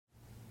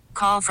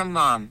Call from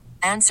mom.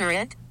 Answer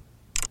it.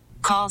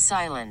 Call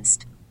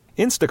silenced.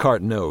 Instacart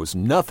knows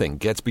nothing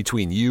gets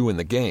between you and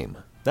the game.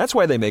 That's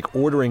why they make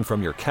ordering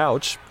from your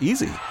couch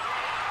easy.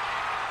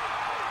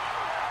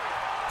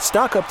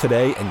 Stock up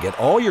today and get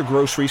all your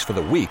groceries for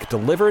the week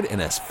delivered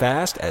in as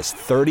fast as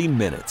 30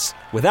 minutes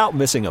without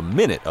missing a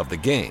minute of the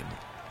game.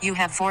 You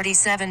have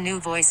 47 new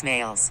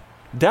voicemails.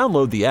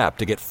 Download the app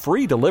to get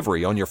free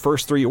delivery on your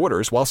first 3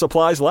 orders while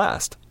supplies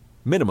last.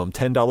 Minimum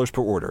 $10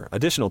 per order.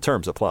 Additional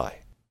terms apply.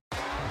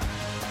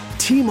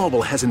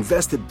 T-Mobile has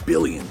invested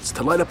billions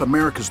to light up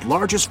America's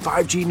largest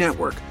 5G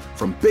network,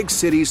 from big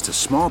cities to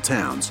small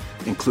towns,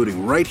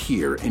 including right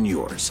here in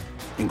yours.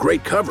 And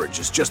great coverage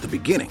is just the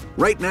beginning.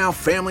 Right now,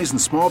 families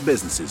and small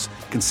businesses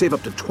can save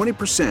up to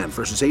 20%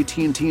 versus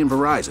AT&T and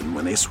Verizon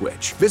when they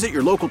switch. Visit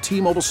your local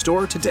T-Mobile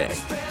store today.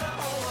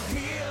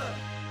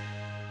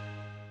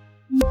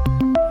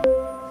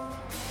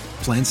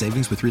 Plan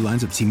savings with 3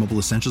 lines of T-Mobile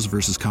Essentials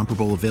versus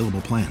comparable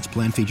available plans.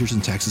 Plan features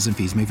and taxes and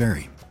fees may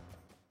vary.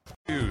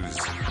 News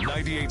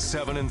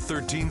 98.7 and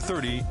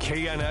 1330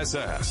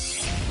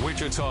 KNSS.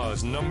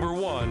 Wichita's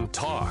 #1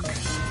 talk.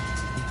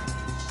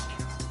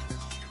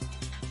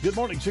 Good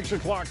morning, 6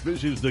 o'clock.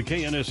 This is the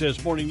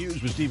KNSS Morning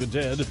News with Steve and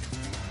Ted.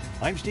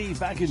 I'm Steve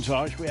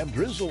McIntosh. We have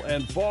drizzle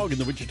and fog in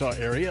the Wichita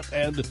area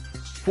and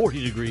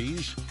 40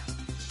 degrees.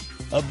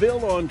 A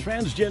bill on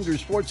transgender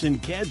sports in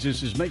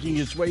Kansas is making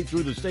its way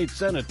through the state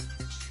Senate.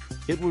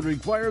 It would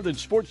require that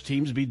sports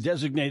teams be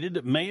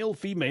designated male,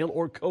 female,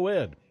 or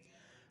co-ed.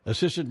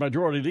 Assistant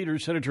Majority Leader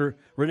Senator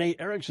Renee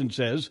Erickson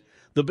says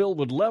the bill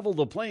would level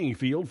the playing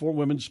field for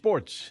women's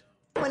sports.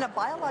 When a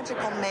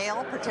biological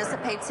male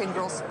participates in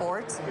girls'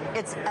 sports,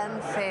 it's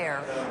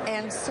unfair.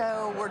 And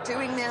so we're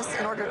doing this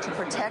in order to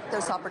protect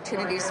those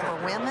opportunities for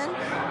women.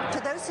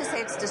 To those who say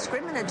it's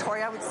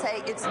discriminatory, I would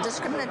say it's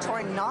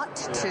discriminatory not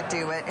to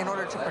do it in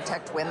order to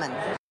protect women.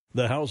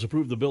 The House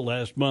approved the bill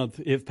last month.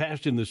 If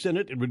passed in the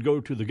Senate, it would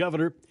go to the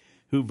governor,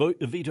 who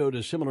vetoed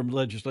a similar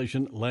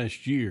legislation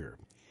last year.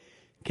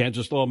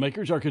 Kansas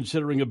lawmakers are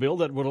considering a bill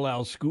that would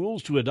allow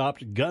schools to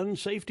adopt gun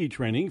safety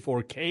training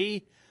for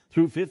K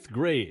through 5th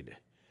grade.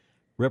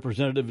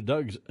 Representative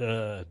Doug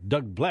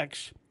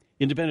Blex,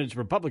 Independence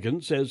Republican,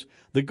 says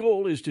the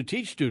goal is to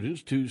teach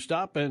students to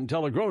stop and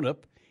tell a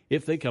grown-up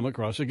if they come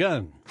across a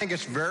gun. I think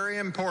it's very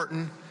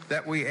important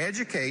that we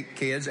educate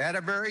kids at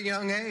a very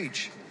young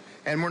age.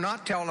 And we're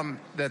not telling them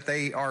that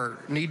they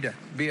need to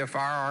be a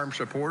firearm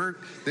supporter.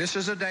 This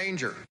is a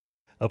danger.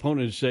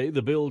 Opponents say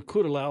the bill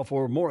could allow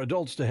for more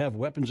adults to have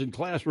weapons in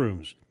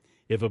classrooms.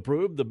 If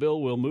approved, the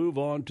bill will move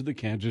on to the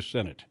Kansas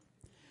Senate.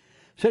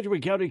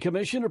 Sedgwick County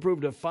Commission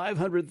approved a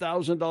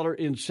 $500,000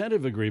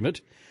 incentive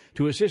agreement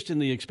to assist in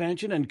the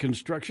expansion and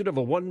construction of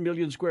a 1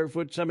 million square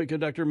foot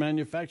semiconductor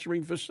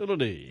manufacturing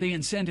facility. The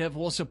incentive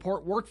will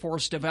support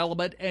workforce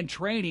development and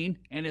training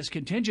and is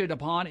contingent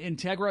upon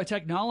Integra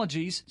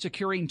Technologies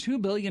securing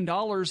 $2 billion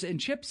in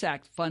CHIPS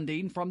Act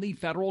funding from the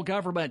federal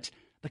government.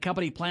 The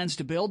company plans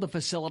to build the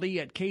facility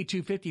at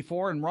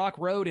K254 and Rock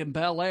Road in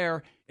Bel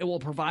Air. It will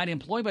provide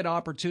employment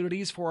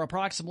opportunities for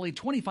approximately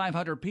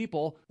 2,500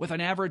 people with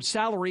an average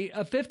salary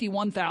of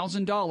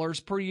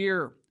 $51,000 per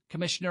year.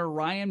 Commissioner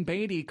Ryan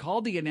Beatty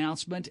called the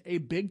announcement a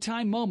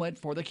big-time moment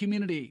for the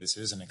community. This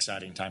is an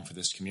exciting time for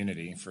this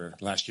community. For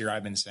last year,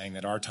 I've been saying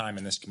that our time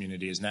in this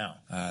community is now,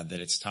 that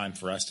it's time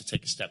for us to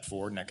take a step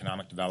forward in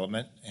economic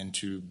development and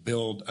to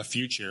build a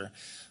future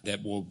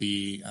that will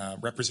be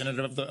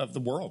representative of the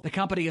world. The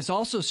company has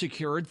also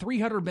secured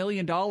 $300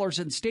 million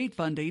in state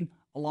funding,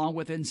 along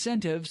with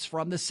incentives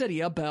from the city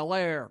of Bel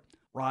Air.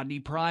 Rodney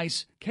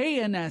Price,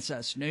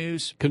 KNSS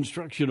News.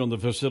 Construction on the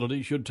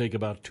facility should take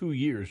about 2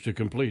 years to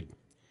complete.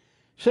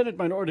 Senate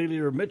Minority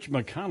Leader Mitch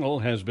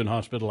McConnell has been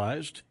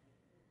hospitalized.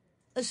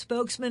 A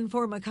spokesman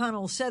for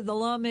McConnell said the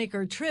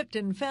lawmaker tripped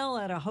and fell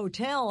at a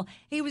hotel.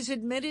 He was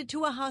admitted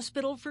to a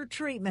hospital for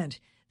treatment.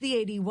 The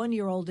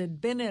 81-year-old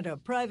had been at a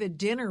private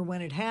dinner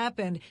when it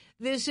happened.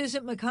 This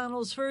isn't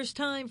McConnell's first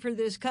time for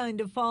this kind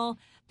of fall.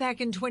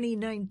 Back in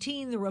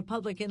 2019, the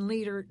Republican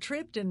leader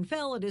tripped and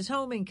fell at his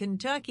home in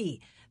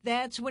Kentucky.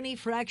 That's when he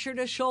fractured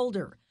a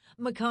shoulder.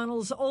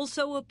 McConnell's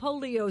also a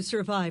polio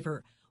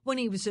survivor. When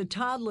he was a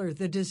toddler,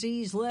 the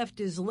disease left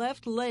his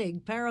left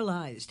leg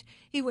paralyzed.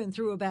 He went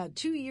through about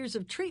 2 years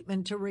of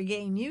treatment to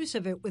regain use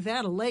of it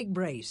without a leg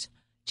brace.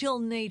 Jill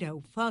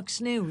Nato, Fox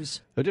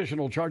News.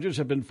 Additional charges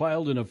have been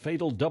filed in a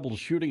fatal double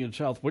shooting in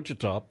South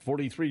Wichita.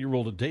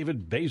 43-year-old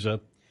David Beza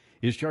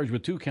is charged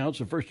with 2 counts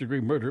of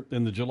first-degree murder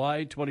in the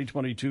July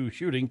 2022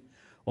 shooting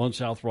on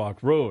South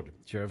Rock Road.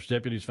 Sheriff's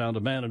deputies found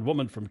a man and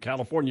woman from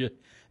California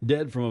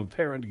dead from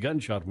apparent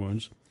gunshot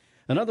wounds.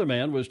 Another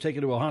man was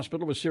taken to a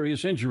hospital with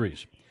serious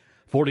injuries.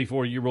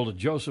 44-year-old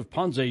Joseph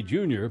Ponce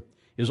Jr.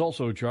 is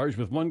also charged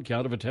with 1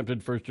 count of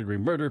attempted first-degree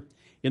murder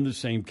in the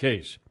same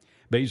case.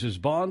 Beza's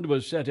bond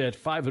was set at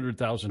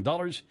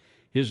 $500,000.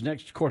 His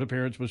next court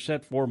appearance was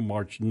set for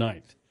March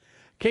 9th.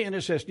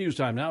 KNSS News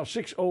Time now,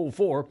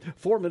 6:04,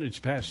 4 minutes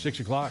past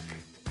 6 o'clock.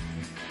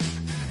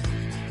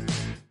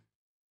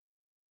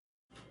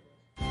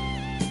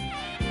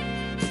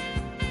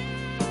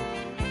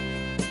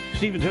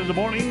 Stevens in the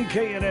morning,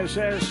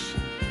 KNSS.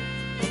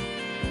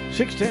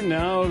 6:10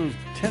 now,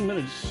 10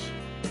 minutes.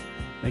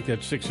 I think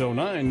that's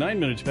 6:09, 9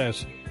 minutes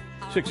past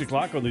 6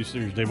 o'clock on this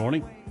Thursday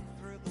morning.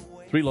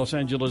 3 Los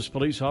Angeles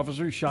police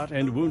officers shot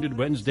and wounded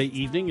Wednesday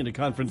evening in a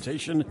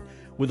confrontation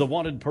with a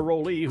wanted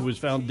parolee who was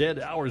found dead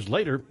hours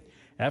later.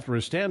 After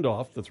a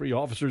standoff, the 3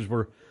 officers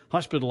were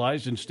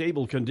hospitalized in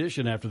stable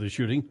condition after the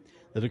shooting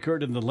that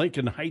occurred in the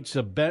Lincoln Heights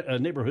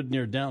neighborhood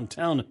near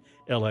downtown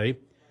L.A.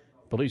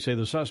 Police say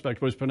the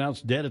suspect was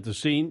pronounced dead at the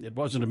scene. It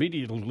wasn't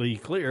immediately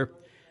clear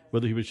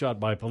whether he was shot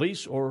by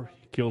police or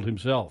killed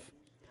himself.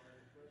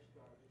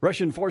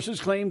 Russian forces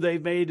claim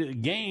they've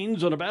made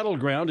gains on a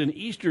battleground in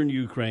eastern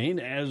Ukraine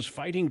as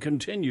fighting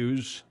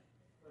continues.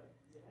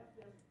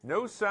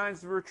 No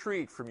signs of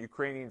retreat from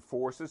Ukrainian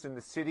forces in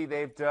the city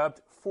they've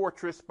dubbed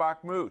Fortress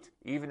Bakhmut,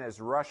 even as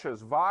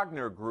Russia's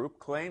Wagner group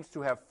claims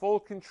to have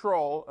full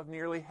control of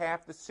nearly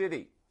half the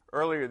city.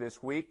 Earlier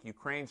this week,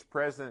 Ukraine's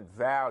president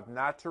vowed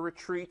not to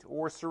retreat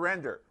or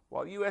surrender,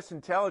 while U.S.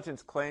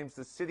 intelligence claims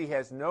the city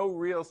has no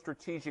real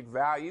strategic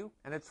value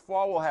and its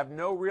fall will have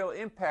no real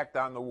impact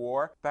on the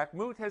war.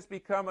 Bakhmut has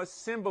become a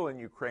symbol in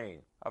Ukraine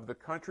of the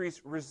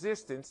country's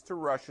resistance to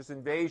Russia's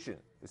invasion.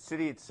 The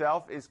city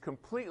itself is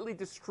completely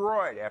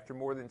destroyed after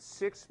more than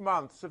 6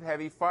 months of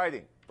heavy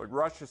fighting, but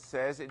Russia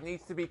says it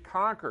needs to be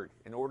conquered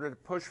in order to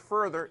push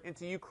further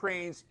into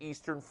Ukraine's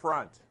eastern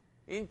front.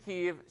 In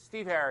Kyiv,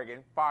 Steve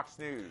Harrigan, Fox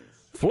News.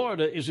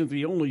 Florida isn't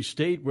the only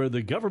state where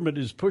the government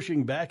is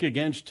pushing back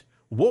against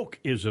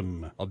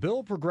wokeism. A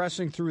bill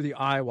progressing through the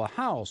Iowa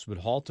House would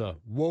halt a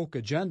woke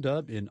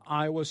agenda in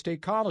Iowa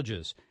state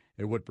colleges.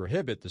 It would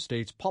prohibit the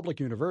state's public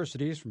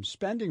universities from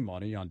spending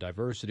money on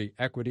diversity,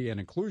 equity, and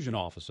inclusion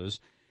offices.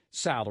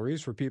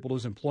 Salaries for people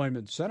whose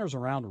employment centers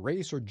around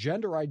race or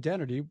gender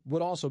identity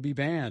would also be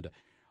banned.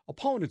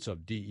 Opponents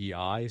of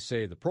DEI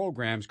say the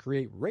programs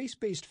create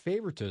race-based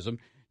favoritism,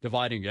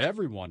 dividing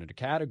everyone into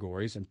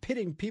categories and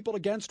pitting people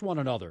against one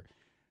another.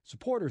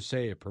 Supporters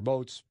say it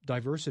promotes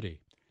diversity.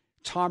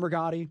 Tom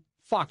Rigotti,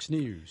 Fox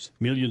News.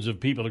 Millions of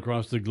people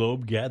across the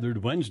globe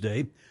gathered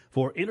Wednesday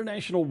for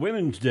International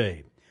Women's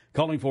Day,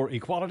 calling for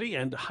equality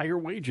and higher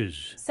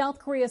wages. South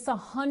Korea saw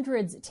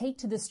hundreds take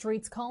to the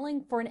streets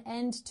calling for an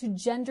end to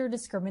gender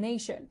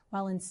discrimination.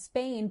 While in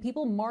Spain,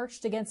 people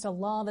marched against a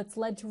law that's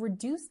led to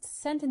reduced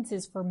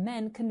sentences for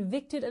men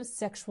convicted of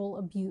sexual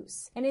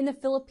abuse. And in the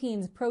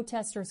Philippines,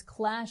 protesters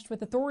clashed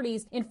with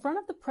authorities in front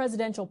of the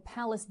presidential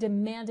palace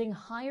demanding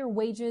higher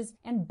wages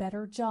and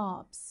better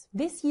jobs.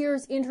 This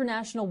year's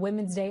International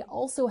Women's Day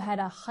also had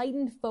a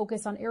heightened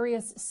focus on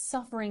areas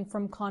suffering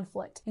from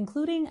conflict,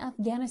 including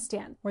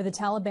Afghanistan, where the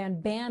Taliban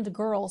banned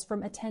girls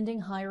from attending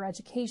higher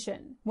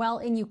education. While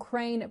in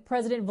Ukraine,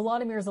 President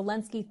Volodymyr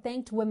Zelensky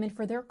thanked women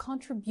for their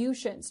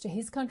contributions to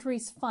his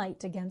country's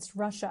fight against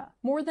Russia.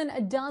 More than a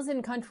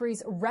dozen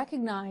countries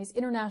recognize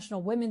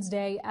International Women's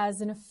Day as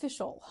an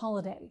official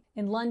holiday.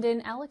 In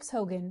London, Alex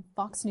Hogan,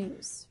 Fox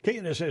News.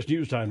 KNSS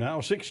News Time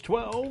now,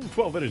 6:12,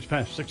 12 minutes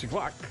past 6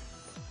 o'clock.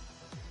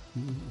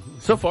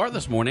 So far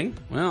this morning,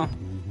 well,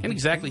 can't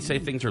exactly say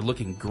things are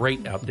looking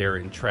great out there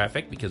in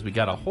traffic because we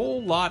got a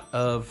whole lot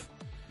of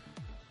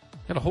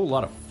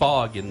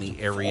fog in the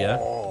area.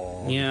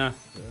 Yeah,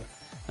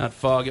 not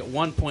fog. At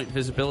one point,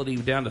 visibility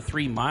down to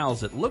 3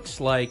 miles. It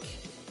looks like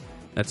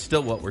that's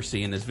still what we're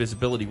seeing is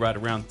visibility right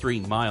around 3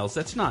 miles.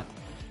 That's not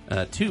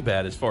too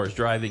bad as far as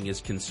driving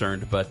is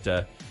concerned, but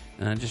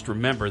just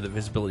remember that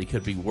visibility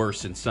could be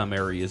worse in some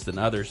areas than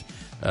others.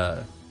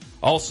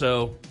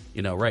 Also,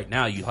 right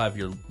now you have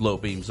your low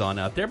beams on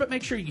out there, but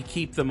make sure you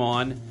keep them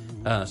on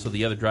so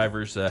the other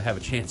drivers have a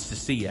chance to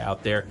see you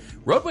out there.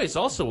 Roadway is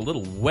also a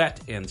little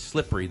wet and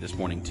slippery this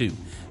morning, too.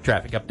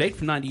 Traffic update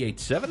from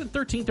 98.7 and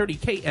 1330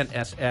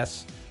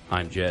 KNSS.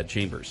 I'm Jed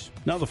Chambers.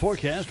 Now the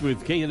forecast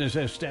with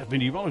KNSS staff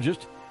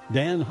meteorologist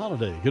Dan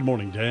Holliday. Good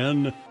morning,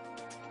 Dan.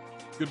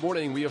 Good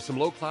morning. We have some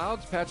low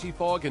clouds, patchy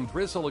fog, and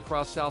drizzle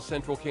across south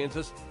central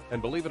Kansas.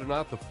 And believe it or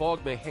not, the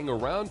fog may hang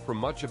around for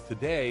much of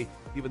today,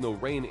 even though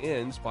rain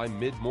ends by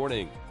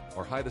mid-morning.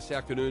 Our high this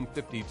afternoon,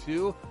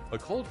 52. A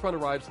cold front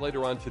arrives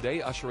later on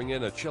today, ushering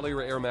in a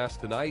chillier air mass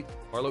tonight.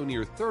 Our low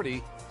near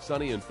 30,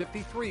 sunny and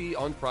 53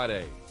 on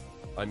Friday.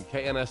 I'm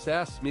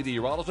KNSS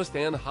meteorologist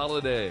Dan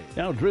Holliday.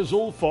 Now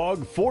drizzle,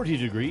 fog, 40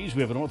 degrees.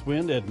 We have a north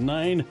wind at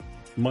 9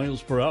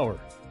 miles per hour.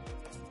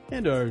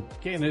 And our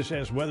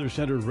KNSS Weather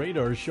Center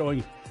radar is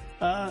showing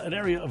an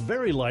area of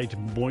very light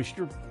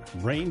moisture,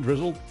 rain,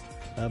 drizzle,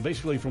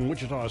 basically from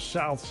Wichita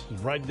south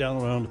right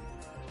down around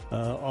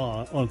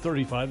on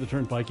 35, the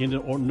turnpike into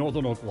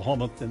northern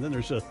Oklahoma. And then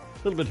there's a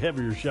little bit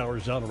heavier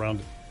showers out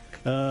around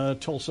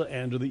Tulsa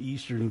and to the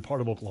eastern part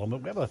of Oklahoma.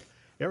 We have an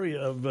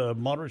area of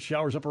moderate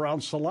showers up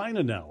around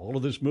Salina now. All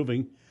of this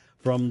moving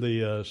from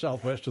the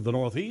southwest to the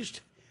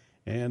northeast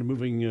and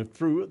moving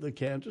through the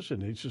Kansas.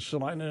 And it's just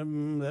Salina,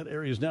 that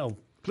area is now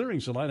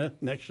clearing Salina.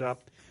 Next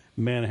stop,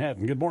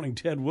 Manhattan. Good morning,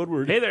 Ted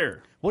Woodward. Hey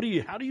there.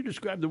 How do you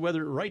describe the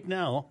weather right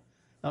now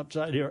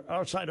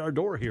outside our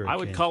door here? I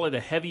would call it a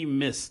heavy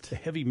mist. A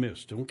heavy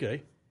mist,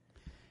 okay.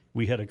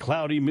 We had a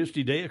cloudy,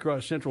 misty day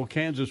across central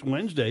Kansas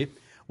Wednesday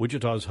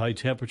Wichita's high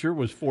temperature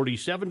was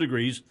 47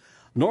 degrees.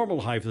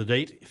 Normal high for the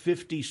date,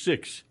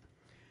 56.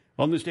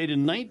 On this date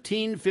in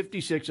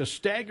 1956, a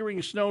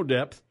staggering snow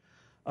depth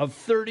of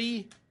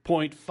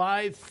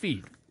 30.5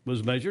 feet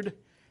was measured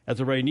at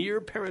the Rainier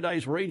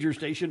Paradise Ranger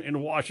Station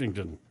in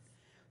Washington.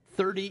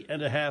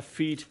 30.5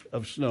 feet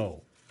of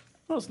snow.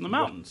 Well, it's in the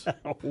mountains.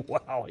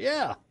 Wow,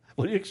 yeah.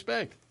 What do you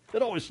expect?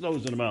 It always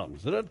snows in the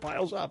mountains, and it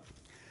piles up.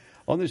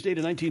 On this date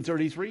in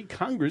 1933,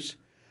 Congress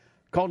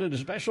called it a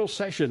special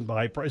session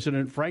by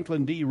President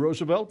Franklin D.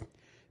 Roosevelt,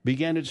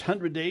 began its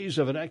 100 days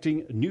of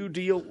enacting New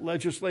Deal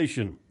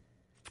legislation.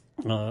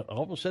 All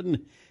of a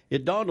sudden,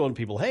 it dawned on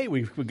people, hey,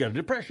 we've got a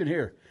depression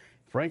here.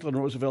 Franklin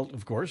Roosevelt,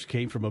 of course,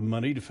 came from a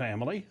moneyed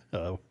family,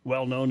 a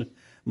well-known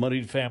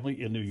moneyed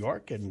family in New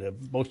York,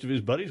 and most of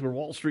his buddies were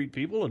Wall Street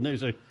people, and they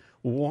say,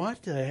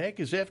 what the heck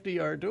is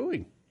FDR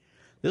doing?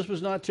 This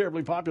was not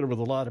terribly popular with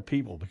a lot of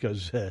people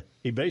because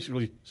he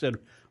basically said,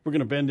 we're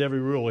going to bend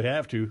every rule we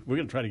have to. We're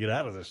going to try to get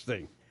out of this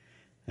thing.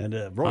 And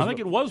I think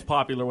it was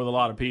popular with a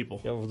lot of people.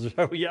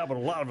 Yeah, but a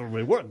lot of them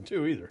they weren't,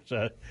 too, either.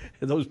 So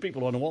those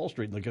people on Wall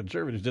Street and the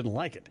conservatives didn't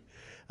like it.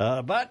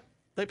 But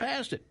they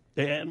passed it,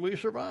 and we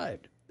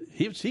survived.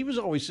 He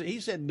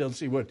said, "Let's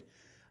see what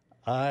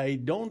I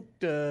don't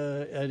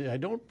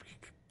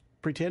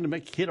pretend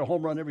to hit a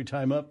home run every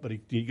time up, but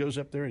he goes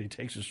up there and he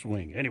takes a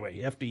swing." Anyway,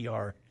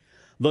 FDR,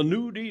 the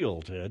New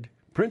Deal, Ted.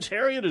 Prince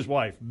Harry and his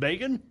wife,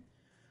 Meghan,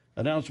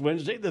 announced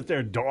Wednesday that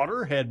their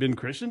daughter had been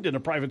christened in a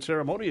private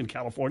ceremony in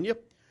California,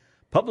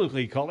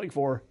 publicly calling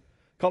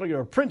her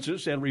a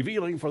princess and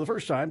revealing for the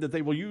first time that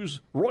they will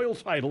use royal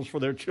titles for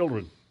their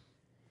children.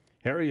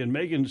 Harry and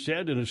Meghan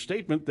said in a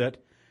statement that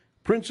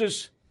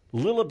Princess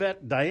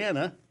Lilibet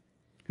Diana,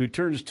 who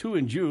turns 2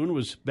 in June,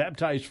 was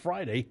baptized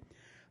Friday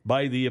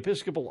by the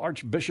Episcopal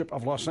Archbishop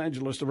of Los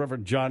Angeles, the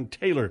Reverend John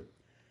Taylor.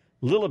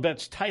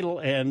 Lilibet's title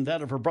and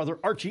that of her brother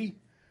Archie,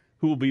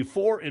 who will be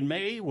 4 in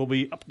May, will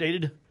be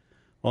updated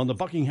on the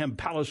Buckingham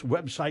Palace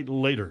website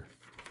later.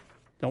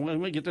 Now, let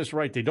me get this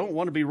right. They don't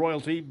want to be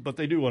royalty, but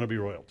they do want to be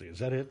royalty. Is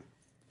that it?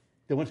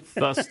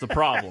 That's the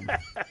problem.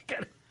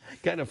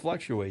 Kind of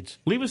fluctuates.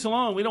 Leave us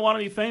alone. We don't want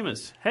to be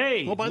famous.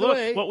 Hey, by look the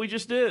way, what we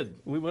just did.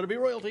 We want to be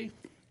royalty.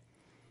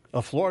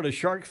 A Florida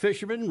shark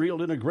fisherman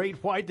reeled in a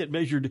great white that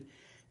measured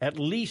at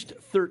least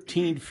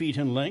 13 feet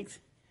in length.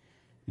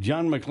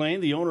 John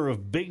McLean, the owner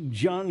of Big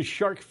John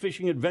Shark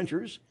Fishing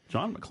Adventures.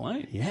 John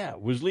McLean? Yeah,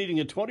 was leading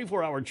a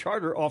 24-hour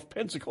charter off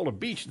Pensacola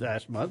Beach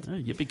last month.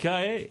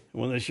 Yippee-ki-yay.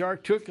 When the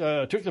shark took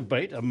the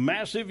bait, a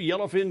massive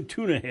yellowfin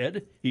tuna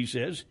head, he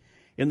says.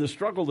 In the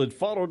struggle that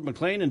followed,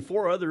 McLean and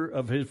four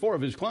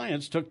of his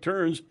clients took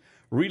turns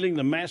reeling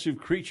the massive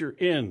creature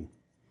in.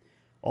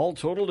 All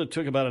totaled, it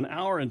took about an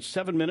hour and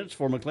 7 minutes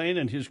for McLean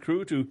and his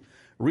crew to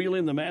reel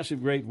in the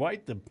massive great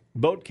white, the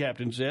boat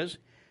captain says.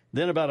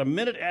 Then about a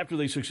minute after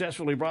they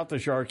successfully brought the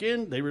shark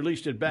in, they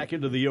released it back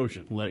into the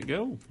ocean. Let it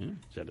go. Yeah.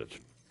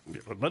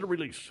 Let it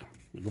release.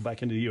 Go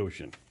back into the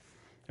ocean.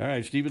 All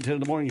right, Stephen, 10 in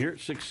the morning here at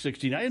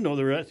 6:16. I didn't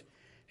know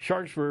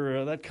sharks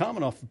were that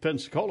common off the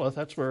Pensacola.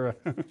 That's where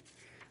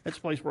that's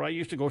a place where I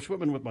used to go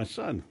swimming with my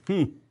son.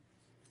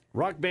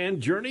 Rock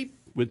band Journey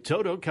with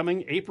Toto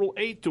coming April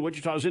 8th to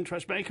Wichita's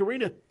Interest Bank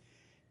Arena.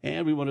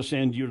 And we want to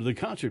send you to the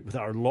concert with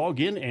our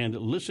Log-In and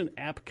Listen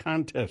app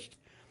contest.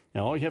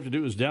 Now, all you have to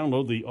do is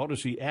download the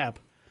Odyssey app,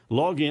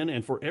 log in,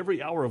 and for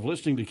every hour of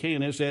listening to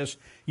KNSS,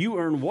 you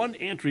earn one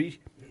entry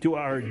to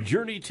our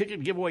Journey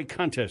ticket giveaway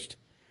contest.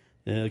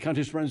 The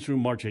contest runs through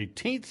March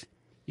 18th.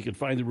 You can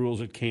find the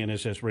rules at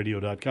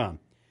knssradio.com.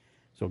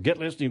 So get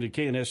listening to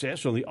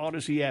KNSS on the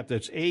Odyssey app.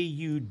 That's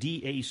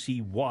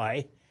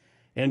AUDACY.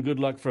 And good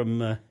luck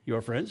from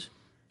your friends,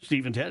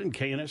 Steve and Ted and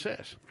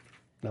KNSS.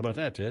 How about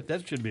that, Ted?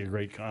 That should be a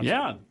great concert.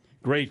 Yeah.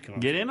 Great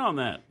concert. Get in on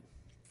that.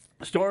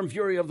 Storm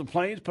Fury of the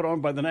Plains, put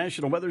on by the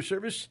National Weather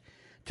Service,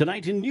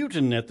 tonight in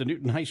Newton at the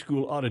Newton High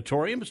School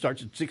Auditorium. It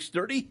starts at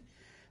 6:30,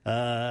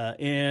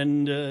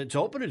 and it's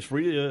open. It's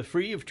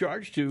free of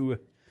charge to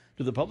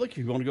the public. If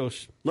you want to go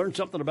learn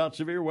something about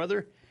severe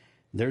weather,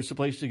 there's the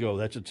place to go.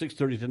 That's at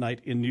 6:30 tonight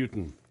in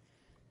Newton.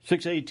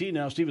 6:18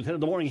 now, Stephen, 10 in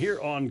the morning here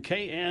on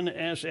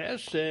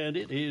KNSS, and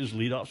it is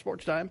leadoff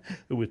sports time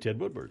with Ted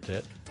Woodward.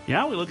 Ted.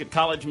 Yeah, we look at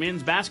college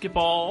men's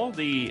basketball.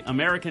 The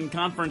American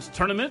Conference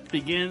Tournament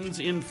begins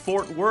in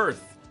Fort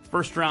Worth.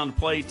 First round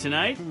play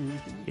tonight.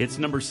 It's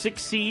number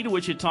 6 seed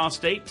Wichita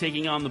State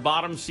taking on the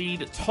bottom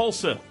seed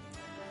Tulsa.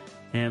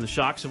 And the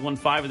Shocks have won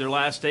 5 of their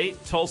last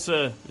 8.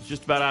 Tulsa is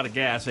just about out of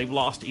gas. They've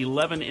lost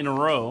 11 in a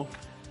row.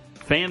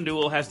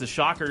 FanDuel has the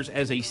Shockers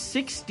as a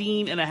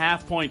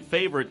 16.5-point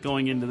favorite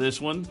going into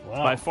this one.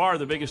 Wow. By far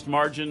the biggest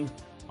margin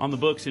on the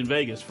books in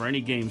Vegas for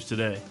any games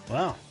today.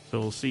 Wow. So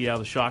we'll see how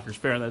the Shockers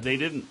fare.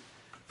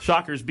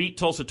 Shockers beat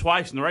Tulsa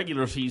twice in the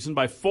regular season,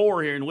 by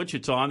 4 here in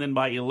Wichita and then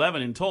by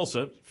 11 in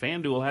Tulsa.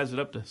 FanDuel has it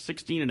up to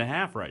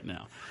 16.5 right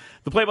now.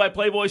 The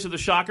play-by-play voice of the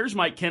Shockers,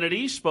 Mike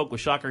Kennedy, spoke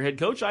with Shocker head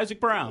coach Isaac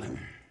Brown.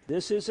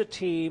 This is a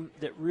team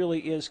that really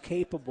is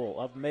capable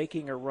of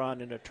making a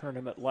run in a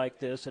tournament like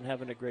this and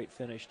having a great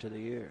finish to the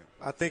year.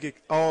 I think it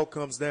all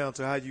comes down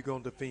to how you're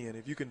going to defend.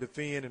 If you can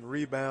defend and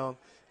rebound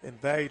and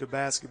value the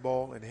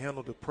basketball and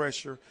handle the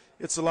pressure.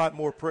 It's a lot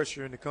more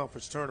pressure in the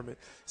conference tournament.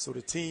 So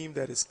the team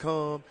that is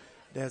calm,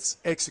 that's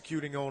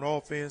executing on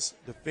offense,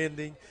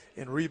 defending,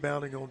 and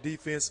rebounding on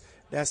defense,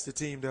 that's the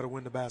team that'll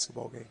win the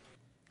basketball game.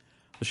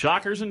 The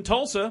Shockers in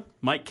Tulsa.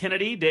 Mike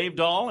Kennedy, Dave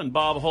Dahl, and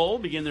Bob Hull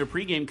begin their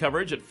pregame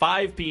coverage at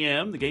 5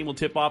 p.m. The game will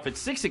tip off at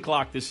 6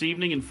 o'clock this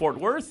evening in Fort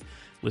Worth.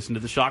 Listen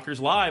to the Shockers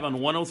live on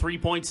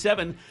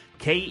 103.7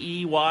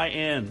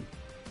 KEYN.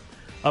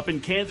 Up in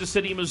Kansas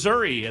City,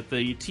 Missouri at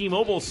the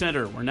T-Mobile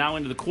Center, we're now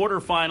into the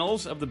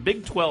quarterfinals of the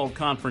Big 12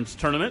 Conference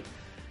Tournament.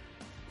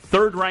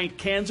 Third-ranked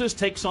Kansas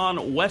takes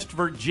on West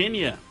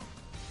Virginia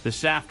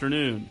this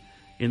afternoon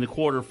in the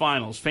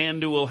quarterfinals.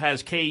 FanDuel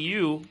has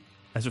KU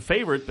as a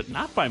favorite, but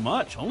not by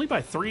much, only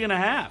by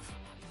 3.5.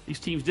 These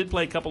teams did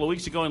play a couple of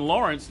weeks ago in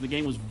Lawrence, and the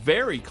game was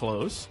very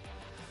close.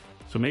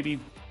 So maybe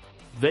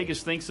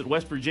Vegas thinks that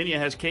West Virginia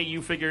has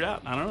KU figured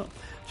out. I don't know.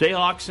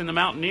 Jayhawks and the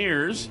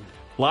Mountaineers.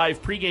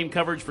 Live pregame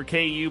coverage for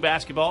KU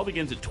basketball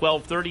begins at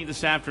 12:30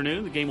 this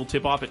afternoon. The game will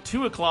tip off at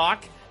 2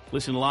 o'clock.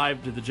 Listen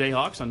live to the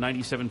Jayhawks on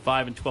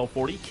 97.5 and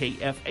 1240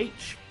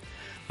 KFH.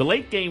 The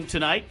late game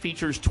tonight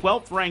features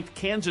 12th-ranked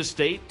Kansas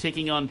State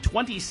taking on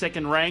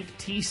 22nd-ranked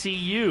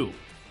TCU.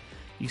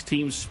 These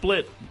teams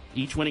split,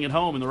 each winning at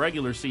home in the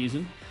regular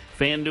season.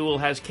 FanDuel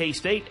has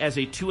K-State as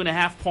a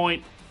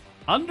 2.5-point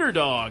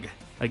underdog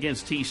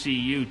against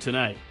TCU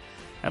tonight.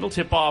 That'll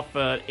tip off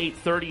at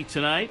 8:30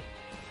 tonight,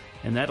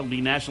 and that'll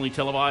be nationally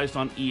televised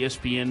on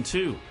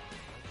ESPN2.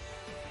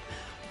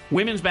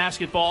 Women's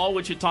basketball,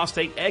 Wichita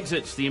State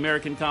exits the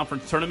American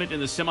Conference Tournament in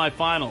the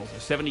semifinals. A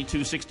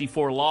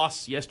 72-64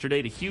 loss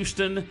yesterday to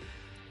Houston.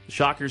 The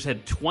Shockers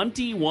had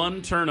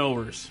 21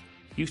 turnovers.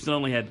 Houston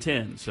only had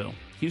 10, so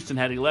Houston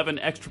had 11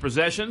 extra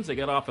possessions. They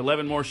got off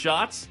 11 more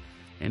shots,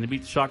 and they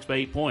beat the Shocks by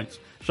 8 points.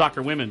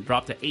 Shocker women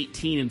dropped to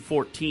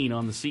 18-14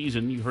 on the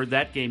season. You heard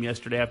that game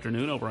yesterday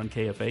afternoon over on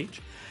KFH.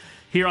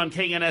 Here on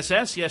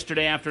KNSS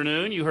yesterday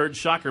afternoon, you heard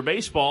Shocker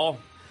baseball.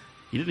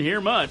 You didn't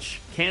hear much.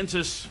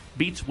 Kansas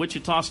beats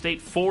Wichita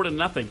State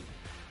 4-0.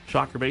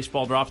 Shocker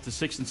baseball drops to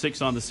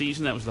 6-6 on the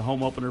season. That was the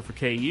home opener for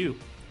KU.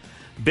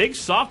 Big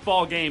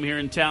softball game here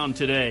in town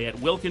today at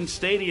Wilkins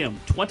Stadium.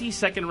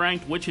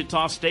 22nd-ranked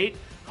Wichita State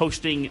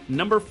hosting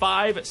number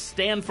 5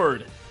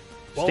 Stanford.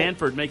 Whoa.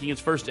 Stanford making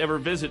its first ever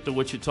visit to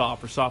Wichita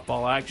for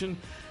softball action.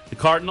 The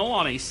Cardinal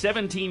on a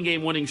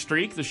 17-game winning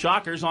streak. The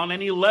Shockers on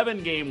an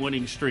 11-game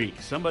winning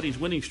streak. Somebody's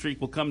winning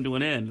streak will come to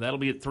an end. That'll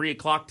be at 3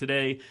 o'clock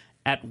today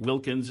at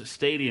Wilkins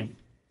Stadium.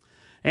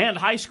 And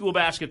high school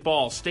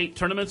basketball. State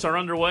tournaments are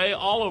underway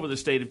all over the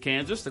state of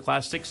Kansas. The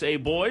Class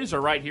 6A boys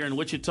are right here in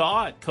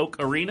Wichita at Koch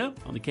Arena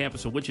on the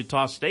campus of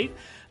Wichita State.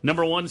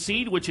 Number 1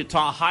 seed,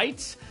 Wichita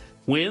Heights,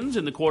 wins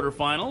in the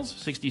quarterfinals,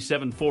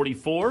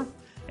 67-44.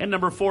 And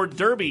number 4,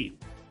 Derby,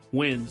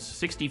 wins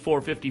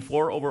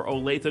 64-54 over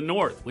Olathe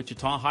North.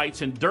 Wichita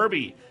Heights and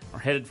Derby are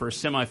headed for a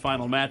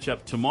semifinal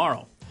matchup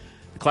tomorrow.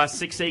 The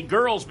Class 6A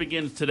girls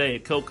begins today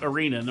at Koch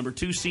Arena. Number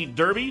 2 seed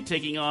Derby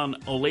taking on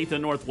Olathe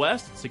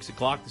Northwest at 6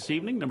 o'clock this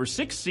evening. Number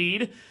 6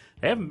 seed,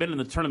 they haven't been in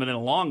the tournament in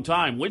a long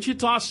time,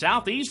 Wichita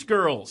Southeast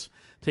girls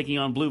taking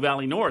on Blue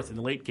Valley North in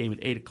the late game at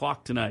 8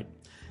 o'clock tonight.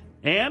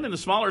 And in the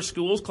smaller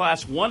schools,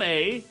 Class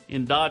 1A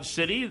in Dodge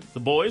City, the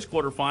boys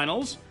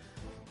quarterfinals.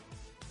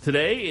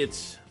 Today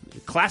it's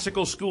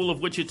Classical School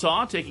of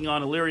Wichita taking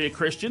on Elyria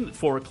Christian at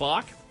 4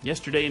 o'clock.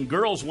 Yesterday in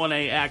girls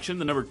 1A action,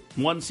 the number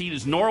 1 seed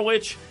is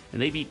Norwich,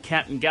 and they beat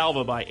Canton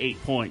Galva by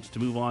 8 points to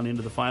move on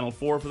into the Final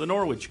Four for the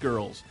Norwich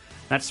girls.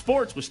 That's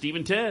sports with Steve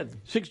and Ted.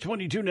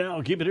 6:22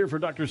 now. Keep it here for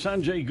Dr.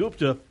 Sanjay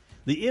Gupta,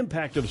 the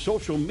impact of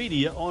social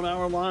media on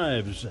our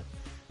lives.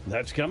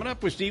 That's coming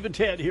up with Steve and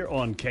Ted here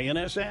on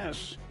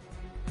KNSS.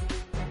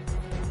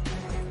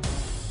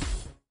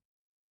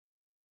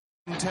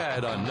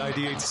 Ted on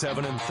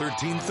 98.7 and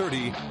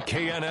 1330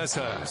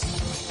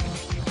 KNSS.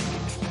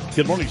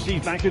 Good morning,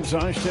 Steve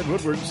McIntosh, Ted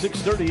Woodward,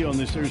 6:30 on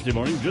this Thursday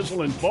morning.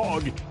 Drizzle and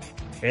fog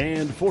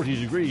and 40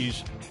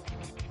 degrees.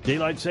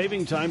 Daylight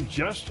saving time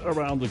just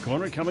around the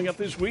corner. Coming up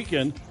this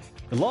weekend,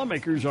 the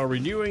lawmakers are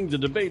renewing the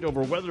debate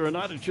over whether or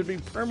not it should be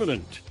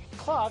permanent.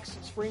 Clocks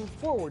spring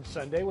forward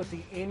Sunday with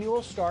the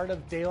annual start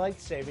of daylight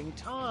saving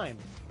time.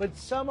 But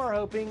some are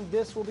hoping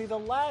this will be the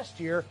last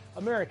year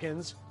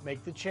Americans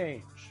make the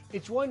change.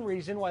 It's one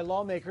reason why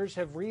lawmakers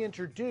have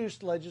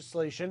reintroduced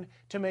legislation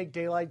to make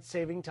daylight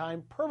saving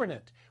time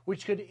permanent,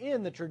 which could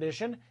end the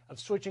tradition of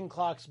switching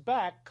clocks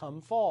back come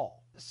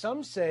fall.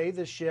 Some say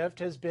the shift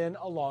has been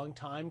a long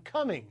time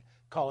coming,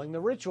 calling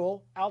the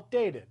ritual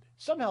outdated.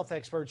 Some health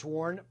experts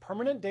warn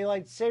permanent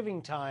daylight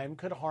saving time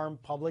could harm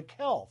public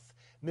health,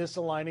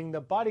 misaligning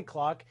the body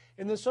clock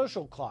and the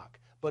social clock.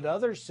 But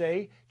others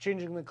say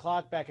changing the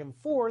clock back and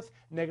forth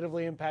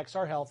negatively impacts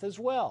our health as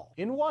well.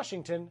 In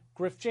Washington,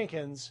 Griff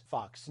Jenkins,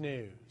 Fox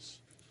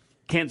News.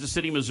 Kansas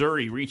City,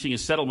 Missouri, reaching a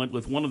settlement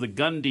with one of the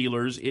gun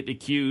dealers it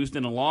accused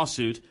in a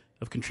lawsuit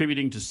of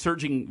contributing to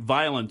surging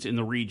violence in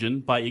the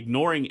region by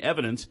ignoring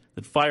evidence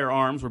that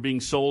firearms were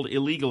being sold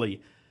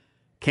illegally.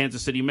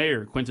 Kansas City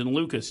Mayor Quentin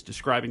Lucas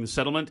describing the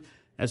settlement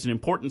as an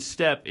important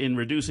step in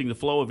reducing the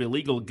flow of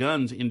illegal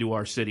guns into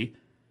our city.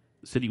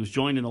 The city was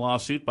joined in the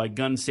lawsuit by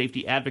gun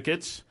safety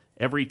advocates,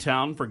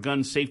 Everytown for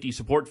Gun Safety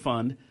Support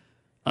Fund.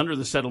 Under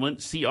the settlement,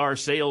 CR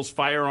Sales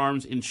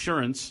firearms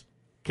insurance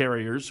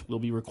carriers will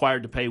be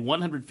required to pay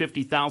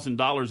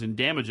 $150,000 in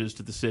damages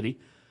to the city.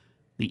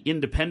 The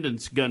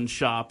Independence Gun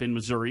Shop in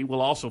Missouri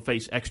will also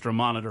face extra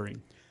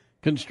monitoring.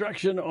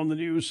 Construction on the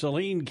new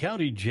Saline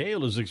County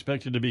Jail is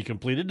expected to be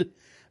completed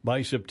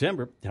by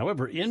September.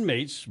 However,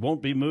 inmates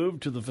won't be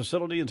moved to the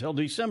facility until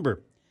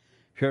December.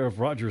 Sheriff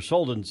Roger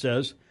Solden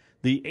says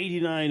the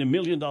 $89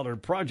 million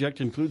project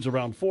includes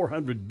around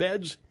 400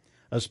 beds,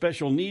 a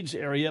special needs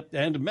area,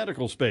 and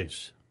medical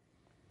space.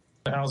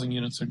 The housing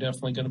units are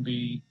definitely going to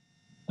be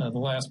the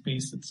last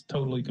piece that's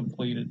totally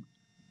completed.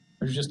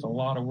 There's just a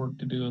lot of work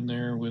to do in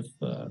there with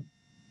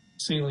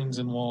ceilings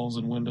and walls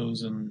and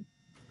windows and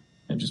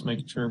just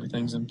making sure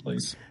everything's in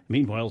place.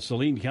 Meanwhile,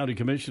 Saline County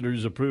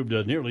Commissioners approved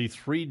a nearly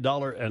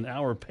 $3 an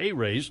hour pay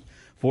raise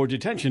for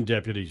detention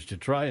deputies to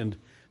try and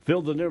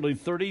fill the nearly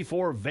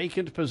 34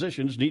 vacant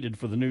positions needed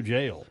for the new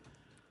jail.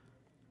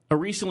 A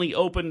recently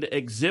opened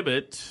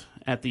exhibit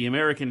at the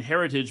American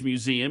Heritage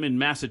Museum in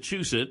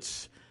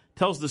Massachusetts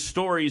tells the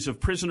stories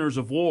of prisoners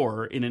of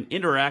war in an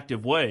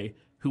interactive way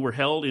who were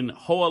held in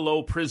Hoa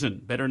Lo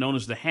Prison, better known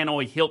as the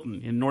Hanoi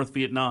Hilton in North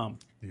Vietnam.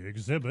 The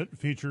exhibit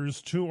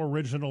features 2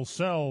 original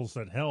cells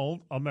that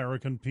held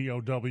American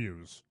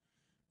POWs.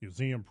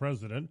 Museum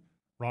President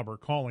Robert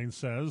Calling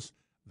says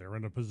they're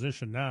in a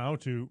position now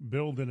to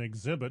build an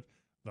exhibit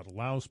that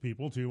allows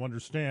people to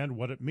understand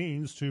what it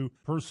means to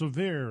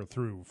persevere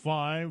through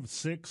 5,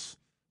 6,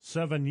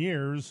 7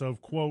 years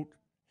of, quote,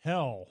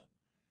 hell,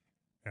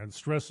 and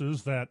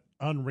stresses that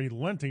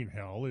unrelenting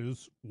hell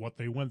is what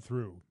they went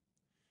through.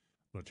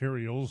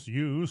 Materials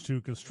used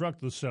to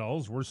construct the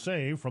cells were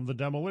saved from the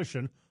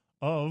demolition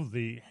of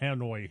the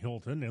Hanoi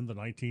Hilton in the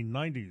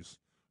 1990s,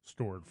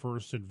 stored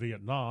first in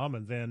Vietnam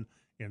and then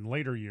in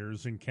later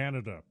years in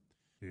Canada.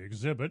 The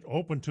exhibit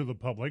opened to the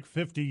public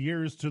 50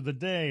 years to the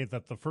day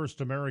that the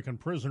first American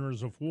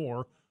prisoners of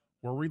war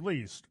were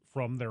released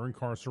from their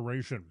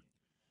incarceration.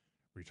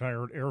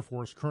 Retired Air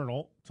Force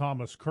Colonel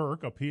Thomas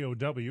Kirk, a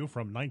POW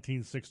from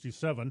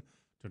 1967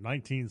 to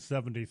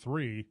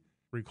 1973,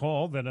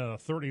 recalled that in a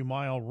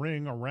 30-mile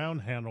ring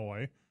around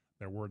Hanoi,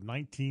 there were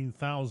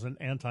 19,000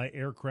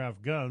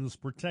 anti-aircraft guns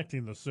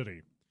protecting the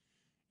city.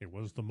 It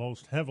was the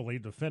most heavily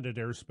defended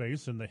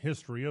airspace in the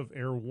history of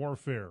air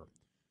warfare.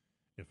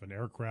 If an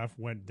aircraft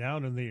went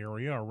down in the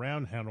area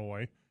around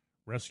Hanoi,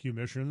 rescue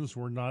missions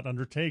were not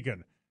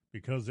undertaken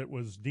because it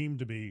was deemed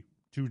to be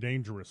too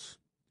dangerous.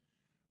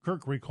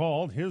 Kirk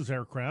recalled his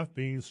aircraft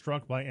being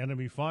struck by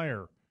enemy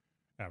fire.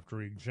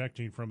 After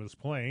ejecting from his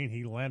plane,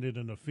 he landed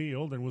in a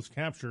field and was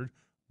captured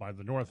by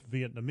the North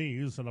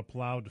Vietnamese in a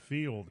plowed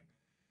field.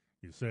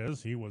 He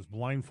says he was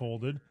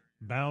blindfolded,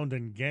 bound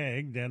and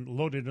gagged, and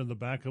loaded in the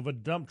back of a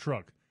dump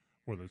truck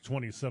for the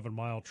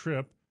 27-mile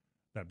trip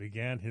that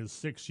began his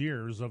 6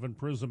 years of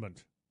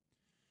imprisonment.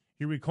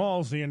 He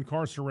recalls the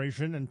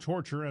incarceration and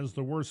torture as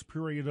the worst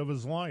period of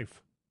his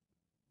life.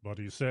 But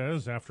he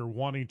says after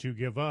wanting to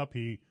give up,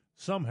 he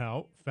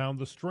somehow found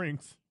the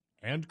strength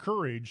and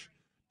courage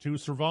to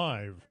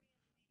survive,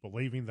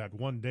 believing that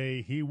one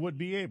day he would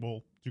be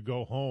able to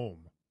go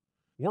home.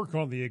 Work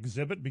on the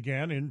exhibit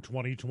began in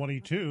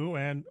 2022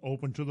 and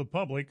opened to the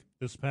public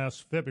this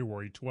past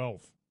February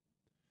 12th.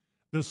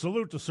 The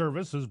Salute to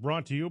Service is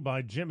brought to you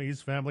by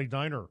Jimmy's Family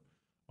Diner,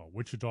 a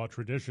Wichita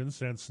tradition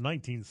since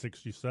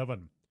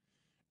 1967.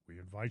 We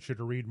invite you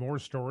to read more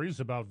stories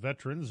about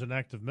veterans and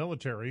active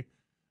military.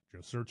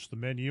 Just search the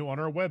menu on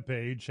our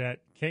webpage at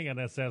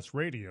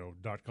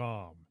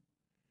knssradio.com.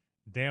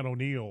 Dan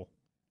O'Neill,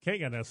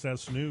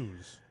 KNSS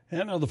News.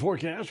 And now the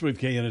forecast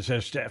with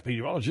KNSS staff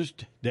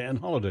meteorologist Dan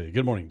Holliday.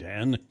 Good morning,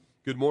 Dan.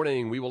 Good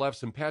morning. We will have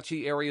some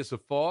patchy areas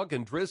of fog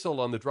and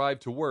drizzle on the drive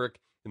to work.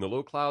 In the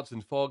low clouds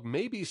and fog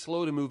may be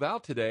slow to move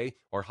out today,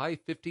 or high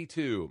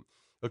 52.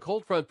 A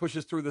cold front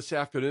pushes through this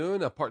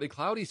afternoon. A partly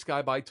cloudy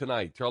sky by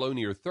tonight. Low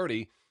near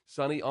 30.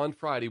 Sunny on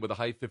Friday with a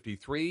high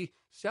 53.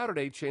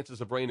 Saturday,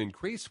 chances of rain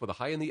increase with a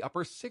high in the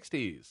upper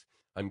 60s.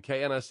 I'm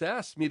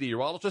KNSS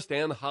meteorologist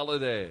Dan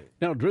Holliday.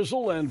 Now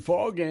drizzle and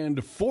fog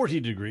and 40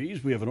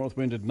 degrees. We have a north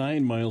wind at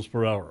 9 miles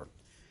per hour.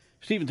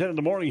 Stephen 10 in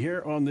the morning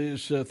here on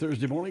this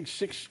Thursday morning,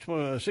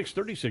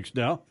 6:36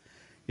 now.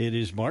 It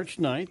is March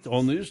 9th.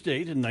 On this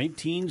date in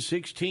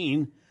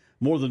 1916,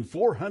 more than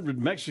 400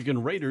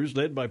 Mexican raiders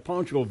led by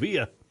Pancho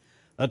Villa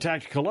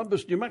attacked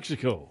Columbus, New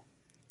Mexico,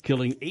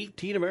 killing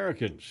 18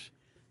 Americans.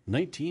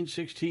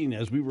 1916,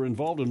 as we were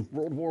involved in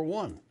World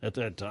War I at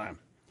that time.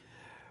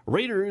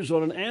 Raiders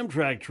on an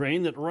Amtrak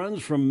train that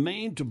runs from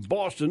Maine to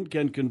Boston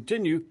can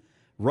continue,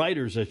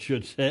 riders, I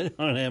should say,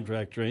 on an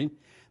Amtrak train,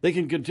 they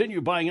can continue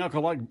buying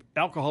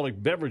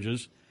alcoholic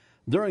beverages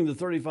during the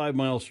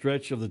 35-mile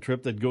stretch of the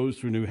trip that goes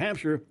through New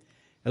Hampshire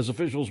as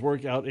officials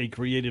work out a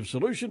creative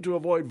solution to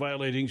avoid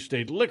violating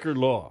state liquor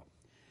law.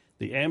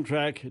 The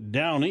Amtrak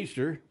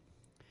Downeaster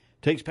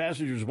takes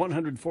passengers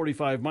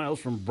 145 miles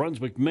from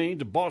Brunswick, Maine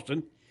to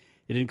Boston.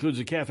 It includes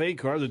a cafe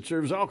car that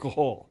serves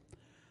alcohol.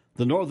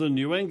 The Northern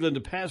New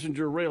England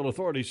Passenger Rail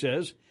Authority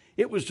says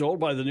It was told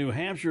by the New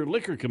Hampshire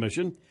Liquor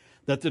Commission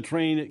that the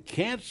train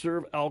can't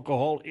serve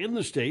alcohol in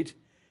the state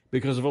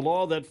because of a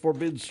law that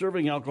forbids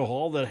serving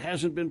alcohol that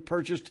hasn't been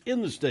purchased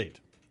in the state.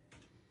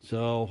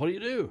 So what do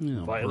you do?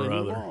 Oh, Violate the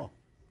brother. law.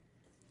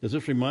 Does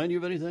this remind you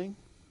of anything?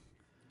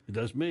 It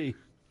does me.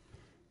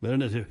 But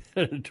an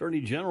attorney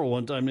general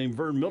one time named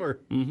Vern Miller,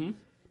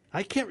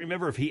 I can't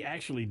remember if he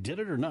actually did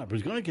it or not, but he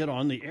was going to get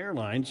on the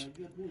airlines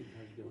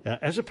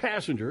as a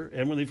passenger,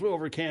 and when they flew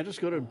over Kansas,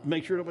 going to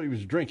make sure nobody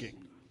was drinking,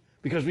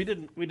 because we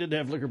didn't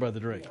have liquor by the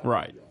drink.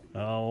 Right.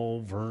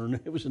 Oh, Vern,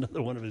 it was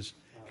another one of his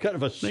kind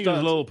of a I think it was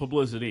a little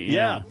publicity.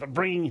 Yeah, but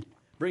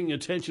bringing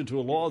attention to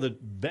a law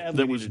that badly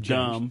That was needed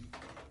dumb.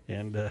 change.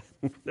 And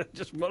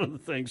just one of the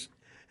things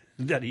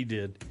that he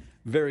did.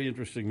 Very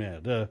interesting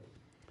man.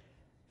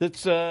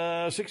 It's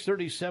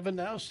 6:37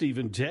 now. Steve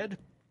and Ted.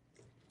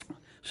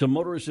 Some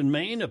motorists in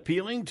Maine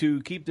appealing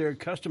to keep their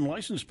custom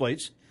license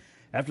plates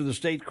after the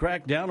state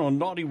cracked down on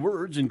naughty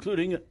words,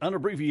 including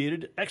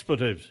unabbreviated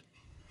expletives.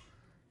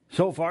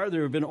 So far,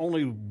 there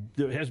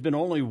has been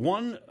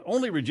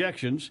only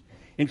rejections,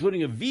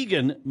 including a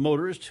vegan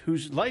motorist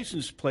whose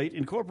license plate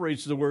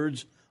incorporates the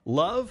words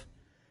love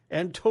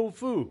and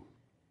tofu.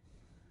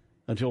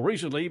 Until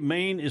recently,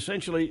 Maine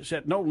essentially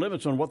set no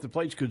limits on what the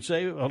plates could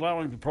say,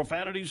 allowing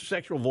profanities,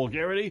 sexual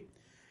vulgarity.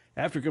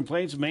 After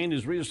complaints, Maine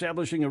is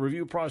reestablishing a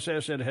review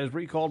process and has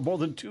recalled more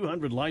than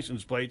 200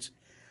 license plates.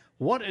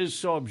 What is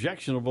so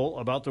objectionable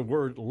about the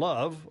word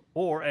love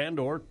or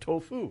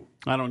tofu?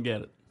 I don't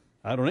get it.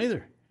 I don't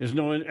either. There's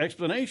no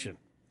explanation.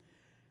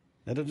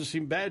 That doesn't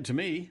seem bad to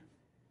me.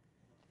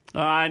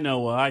 I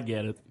know. I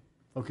get it.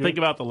 Okay. Think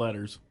about the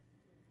letters.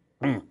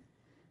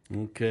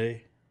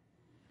 Okay.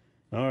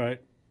 All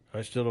right.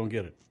 I still don't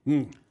get it.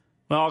 Well,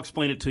 I'll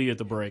explain it to you at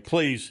the break.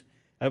 Please.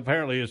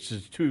 Apparently, it's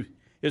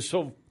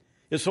so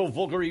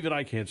vulgar even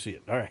I can't see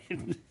it. All right.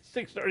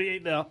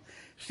 6:38 now.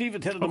 Steve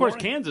and Ted in the Of course,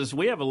 morning. Kansas,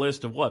 we have a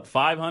list of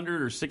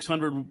 500 or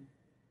 600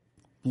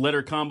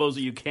 letter combos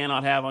that you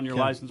cannot have on your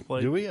license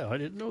plate. Do we? I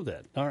didn't know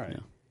that. All right.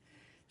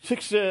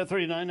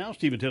 6:39 now.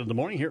 Steve and Ted in the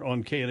morning here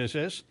on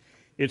KNSS.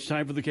 It's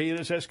time for the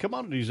KNSS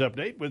Commodities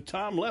Update with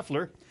Tom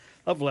Leffler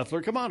of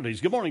Leffler Commodities.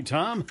 Good morning,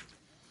 Tom.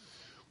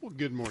 Well,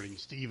 good morning,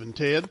 Steve and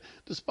Ted.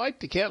 Despite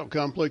the cattle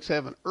complex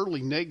having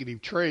early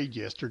negative trade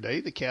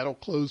yesterday, the cattle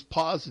closed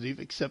positive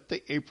except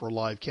the April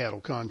live cattle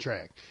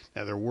contract.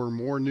 Now, there were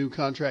more new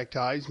contract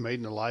ties made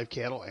in the live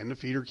cattle and the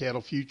feeder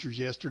cattle futures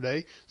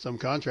yesterday. Some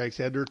contracts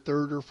had their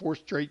third or fourth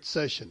straight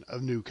session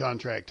of new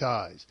contract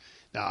ties.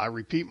 Now, I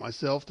repeat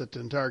myself that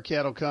the entire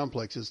cattle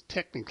complex is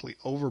technically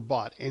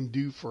overbought and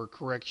due for a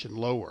correction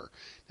lower.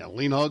 Now,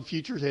 lean hog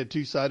futures had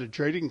two-sided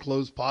trading and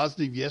closed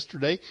positive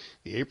yesterday.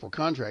 The April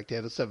contract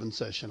had a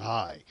 7-session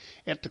high.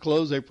 At the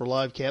close, April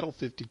live cattle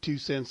 52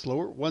 cents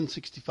lower,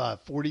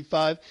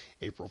 165.45.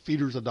 April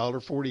feeders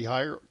 $1.40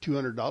 higher,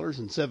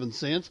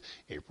 $200.07.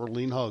 April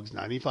lean hogs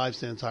 95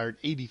 cents higher,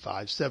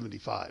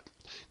 85.75.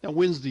 Now,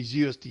 Wednesday's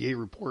USDA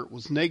report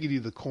was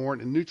negative to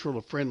corn and neutral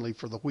to friendly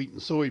for the wheat and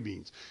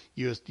soybeans.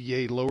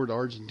 USDA lowered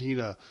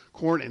Argentina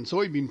corn and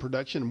soybean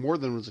production more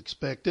than was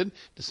expected.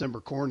 December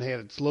corn had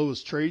its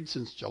lowest trade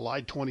since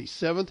July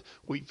 27th.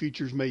 Wheat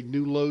futures made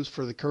new lows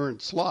for the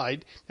current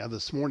slide. Now,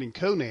 this morning,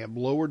 CONAB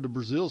lowered the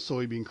Brazil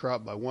soybean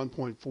crop by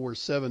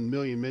 1.47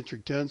 million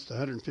metric tons to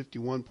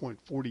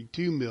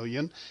 151.42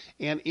 million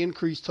and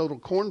increased total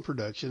corn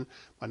production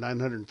by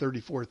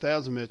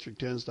 934,000 metric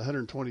tons to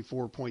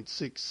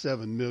 124.67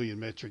 million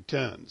metric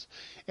tons.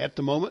 At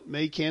the moment,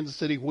 May Kansas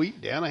City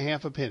wheat down a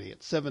half a penny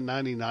at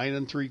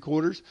 $7.99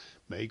 3/4.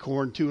 May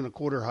corn 2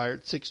 1/4 higher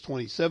at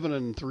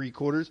 $6.27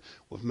 3/4,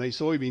 with May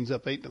soybeans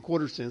up 8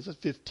 1/4 cents at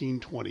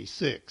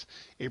 $15.26.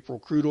 April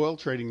crude oil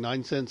trading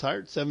 9 cents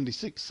higher at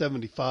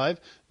 $76.75.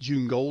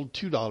 June gold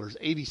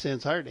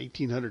 $2.80 higher at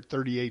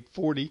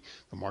 $1,838.40.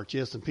 The March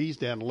S&P is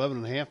down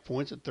 11.5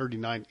 points at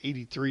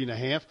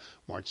 39.83.5.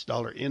 March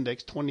dollar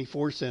index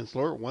 24 cents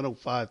lower at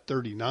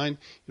 105.39.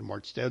 And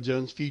March Dow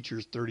Jones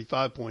futures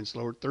 35 points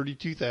lower at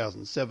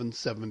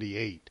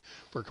 32,778.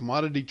 For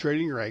commodity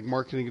trading or ag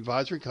marketing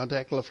advisory,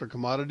 contact Leffler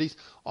Commodities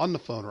on the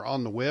phone or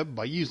on the web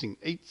by using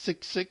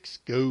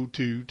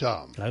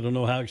 866-GO-TO-TOM. I don't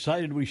know how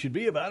excited we should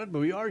be about it, but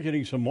we are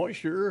getting some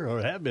moisture,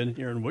 or have been,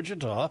 here in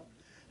Wichita.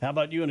 How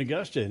about you in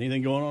Augusta?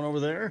 Anything going on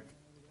over there?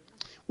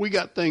 We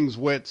got things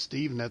wet,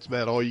 Steve, and that's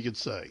about all you could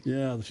say.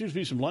 Yeah, there seems to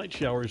be some light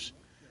showers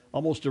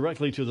almost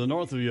directly to the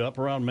north of you, up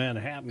around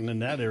Manhattan, in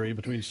that area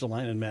between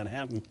Salina and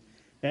Manhattan.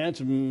 And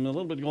a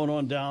little bit going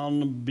on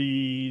down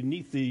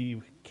beneath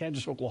the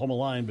Kansas-Oklahoma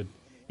line, but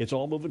it's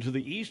all moving to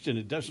the east, and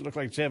it doesn't look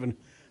like it's having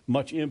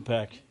much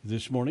impact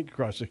this morning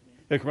across the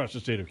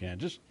state of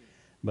Kansas.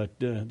 But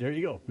there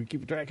you go. We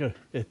keep track of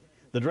it.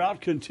 The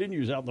drought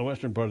continues out in the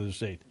western part of the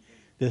state.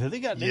 Have they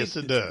got Yes,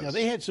 it does. Now,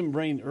 they had some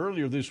rain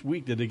earlier this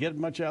week. Did they get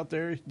much out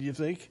there, do you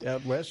think,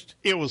 out west?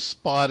 It was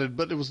spotted,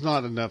 but it was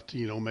not enough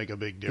to, make a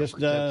big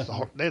difference.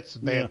 That's the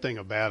bad thing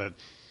about it.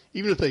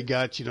 Even if they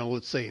got,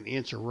 let's say an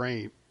inch of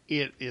rain,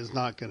 it is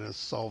not going to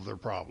solve their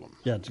problem.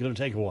 Yeah, it's going to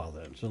take a while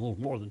then. It's a little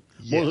more than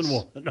Yes.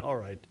 one. All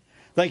right.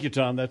 Thank you,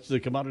 Tom. That's the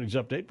Commodities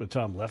Update with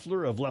Tom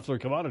Leffler of Leffler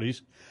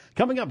Commodities.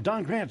 Coming up,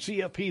 Don Grant,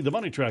 CFP, the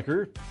Money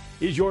Tracker,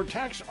 is your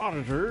tax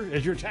auditor,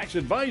 as your tax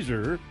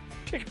advisor,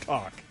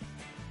 TikTok.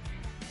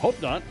 Hope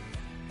not.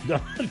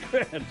 Don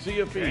Grant,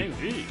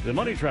 CFP, the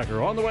Money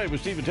Tracker, on the way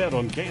with Steve and Ted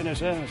on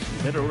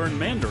KNSS. Better learn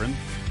Mandarin.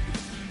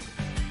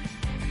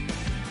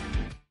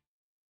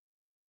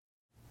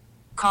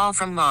 Call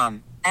from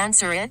mom.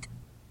 Answer it.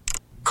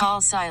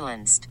 Call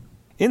silenced.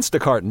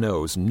 Instacart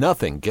knows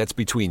nothing gets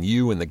between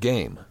you and the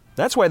game.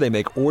 That's why they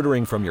make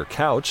ordering from your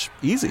couch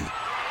easy.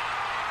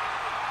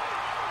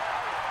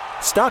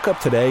 Stock up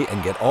today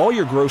and get all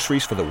your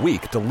groceries for the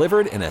week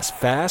delivered in as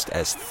fast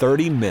as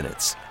 30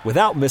 minutes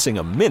without missing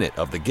a minute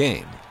of the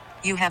game.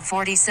 You have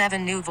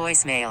 47 new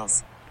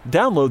voicemails.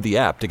 Download the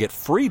app to get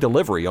free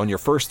delivery on your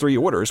first 3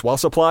 orders while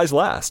supplies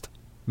last.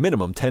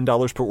 Minimum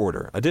 $10 per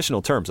order.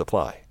 Additional terms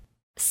apply.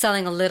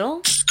 Selling a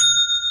little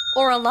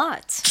or a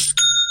lot?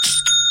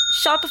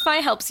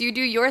 Shopify helps you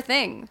do your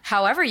thing,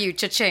 however you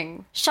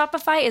cha-ching.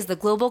 Shopify is the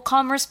global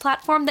commerce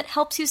platform that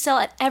helps you sell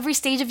at every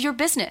stage of your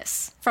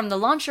business. From the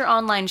launch your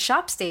online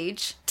shop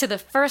stage, to the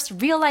first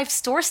real-life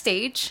store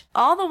stage,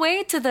 all the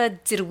way to the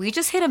did we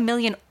just hit 1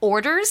 million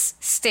orders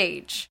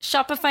stage.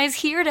 Shopify's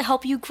here to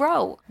help you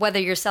grow. Whether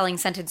you're selling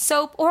scented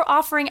soap or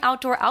offering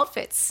outdoor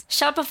outfits,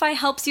 Shopify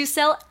helps you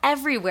sell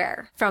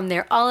everywhere. From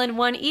their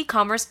all-in-one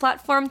e-commerce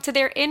platform to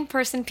their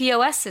in-person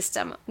POS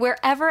system,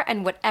 wherever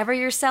and whatever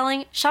you're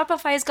selling,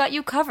 Shopify's got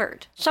you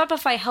covered.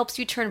 Shopify helps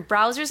you turn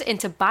browsers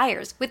into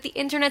buyers with the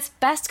internet's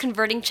best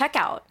converting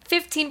checkout.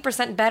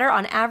 15% better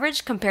on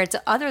average compared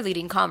to other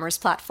leading commerce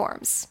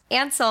platforms.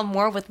 And sell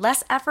more with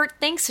less effort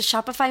thanks to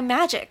Shopify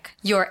Magic,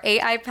 your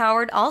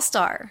AI-powered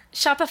all-star.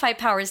 Shopify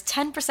powers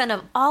 10%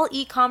 of all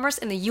e-commerce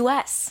in the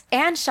U.S.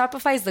 And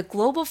Shopify is the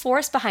global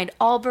force behind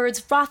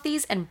Allbirds,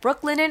 Rothy's, and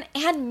Brooklinen,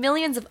 and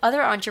millions of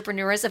other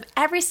entrepreneurs of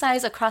every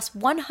size across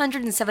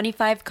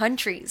 175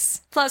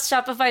 countries. Plus,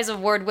 Shopify's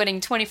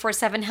award-winning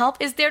 24/7 help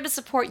is there to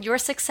support your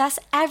success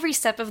every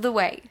step of the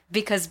way.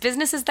 Because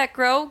businesses that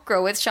grow,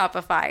 grow with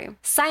Shopify.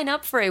 Sign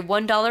up for a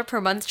 $1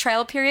 per month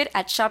trial period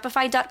at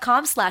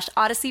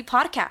shopify.com/Odyssey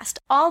Podcast,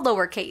 all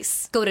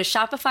lowercase. Go to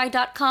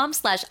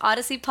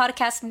shopify.com/Odyssey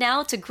Podcast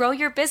now to grow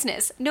your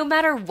business, no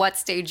matter what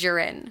stage you're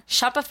in.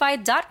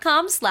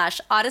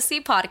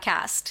 Shopify.com/Odyssey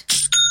Podcast.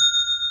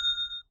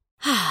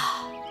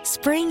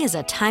 Spring is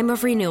a time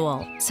of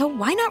renewal, so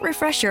why not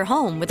refresh your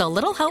home with a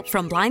little help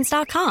from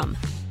Blinds.com?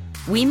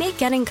 We make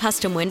getting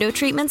custom window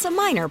treatments a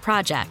minor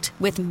project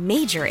with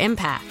major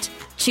impact.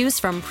 Choose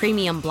from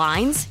premium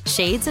blinds,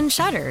 shades, and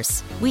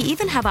shutters. We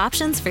even have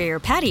options for your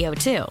patio,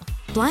 too.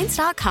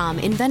 Blinds.com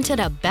invented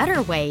a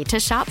better way to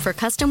shop for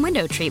custom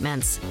window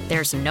treatments.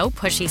 There's no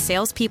pushy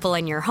salespeople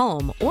in your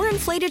home or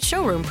inflated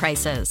showroom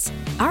prices.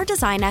 Our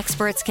design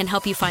experts can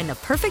help you find the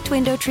perfect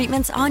window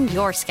treatments on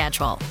your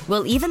schedule.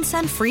 We'll even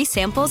send free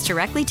samples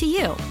directly to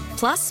you.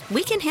 Plus,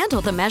 we can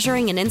handle the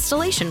measuring and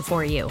installation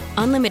for you.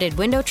 Unlimited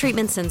window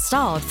treatments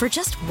installed for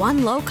just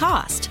one low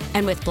cost.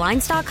 And with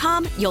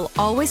Blinds.com, you'll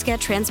always get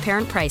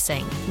transparent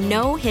pricing.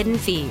 No hidden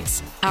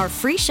fees. Our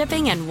free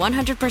shipping and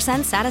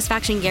 100%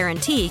 satisfaction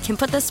guarantee can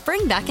put the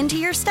spring back into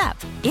your step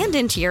and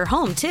into your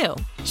home, too.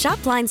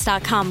 Shop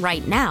Blinds.com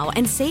right now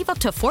and save up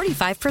to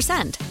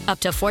 45%.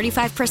 Up to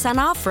 45%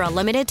 off for a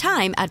limited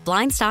time at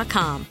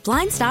Blinds.com.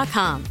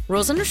 Blinds.com.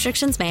 Rules and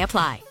restrictions may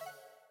apply.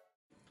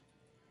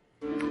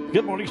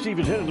 Good morning, Steve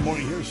and Ted in the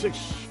morning here,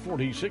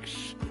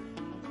 6:46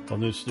 on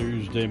this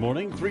Thursday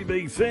morning. 3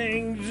 big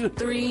things.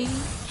 3.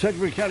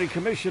 Sedgwick County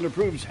Commission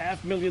approves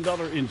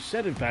 $500,000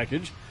 incentive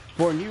package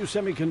for a new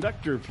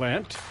semiconductor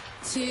plant.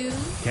 2.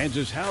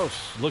 Kansas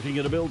House looking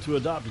at a bill to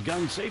adopt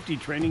gun safety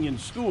training in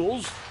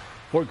schools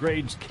for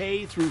grades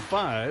K through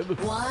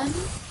 5. 1.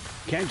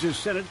 Kansas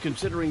Senate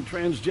considering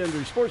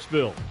transgender sports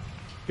bill.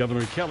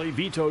 Governor Kelly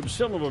vetoed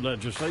similar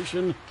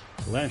legislation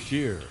last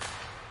year.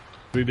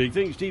 3 big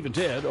things, Steve and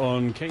Ted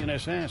on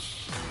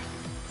KNSS.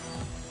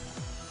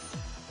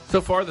 So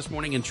far this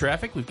morning in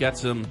traffic, we've got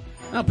some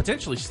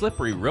potentially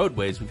slippery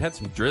roadways. We've had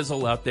some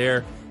drizzle out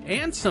there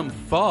and some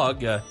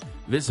fog.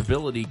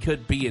 Visibility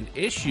could be an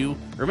issue.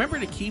 Remember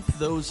to keep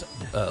those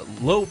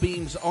low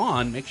beams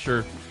on. Make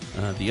sure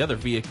the other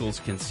vehicles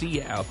can see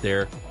you out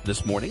there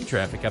this morning.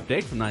 Traffic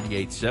update from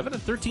 98.7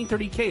 and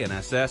 1330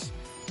 KNSS.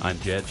 I'm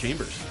Jed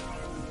Chambers.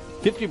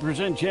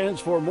 50% chance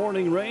for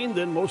morning rain,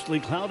 then mostly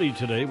cloudy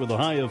today with a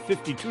high of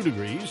 52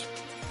 degrees.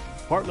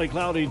 Partly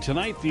cloudy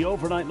tonight, the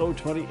overnight low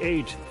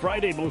 28.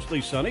 Friday, mostly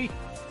sunny.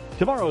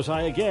 Tomorrow's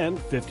high again,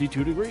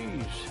 52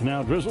 degrees.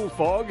 Now drizzle,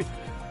 fog,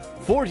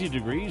 40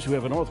 degrees. We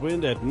have a north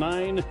wind at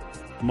 9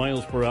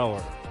 miles per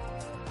hour.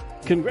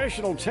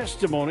 Congressional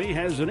testimony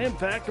has an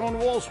impact on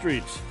Wall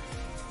Street.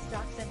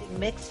 Stocks ending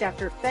mixed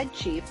after Fed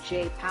Chief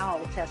Jay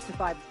Powell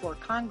testified before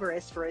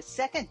Congress for a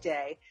second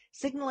day,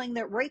 signaling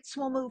that rates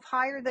will move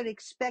higher than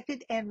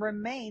expected and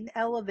remain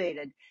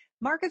elevated.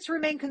 Markets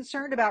remain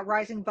concerned about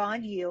rising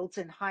bond yields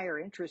and higher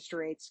interest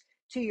rates.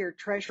 2-year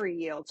Treasury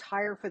yields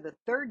higher for the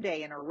third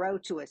day in a row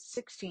to a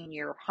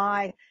 16-year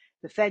high.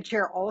 The Fed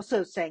chair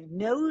also saying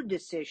no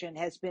decision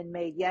has been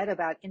made yet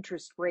about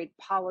interest rate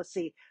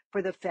policy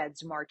for the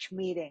Fed's March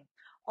meeting.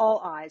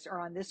 All eyes are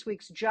on this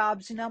week's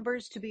jobs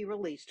numbers to be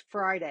released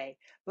Friday,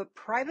 but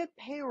private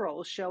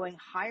payrolls showing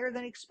higher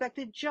than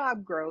expected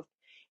job growth.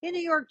 In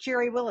New York,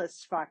 Jerry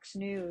Willis, Fox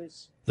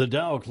News. The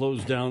Dow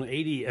closed down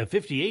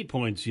 58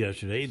 points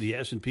yesterday. The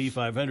S&P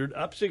 500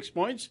 up 6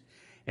 points,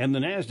 and the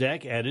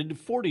NASDAQ added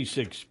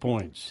 46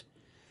 points.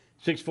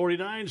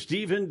 649,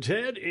 Steve and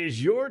Ted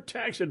is your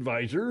tax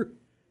advisor.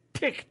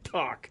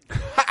 TikTok.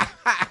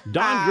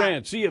 Don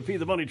Grant, CFP,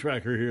 the money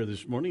tracker here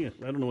this morning.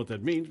 I don't know what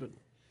that means, but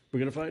we're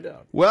going to find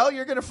out. Well,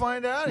 you're going to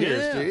find out here,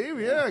 Yeah. Steve.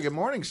 Yeah, good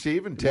morning,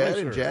 Steve and Ted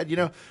morning, and sir. Jad. You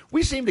know,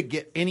 we seem to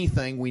get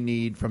anything we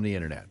need from the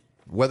internet.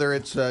 Whether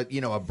it's a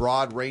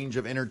broad range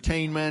of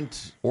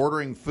entertainment,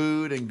 ordering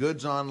food and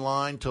goods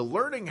online, to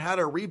learning how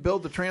to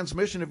rebuild the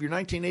transmission of your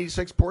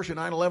 1986 Porsche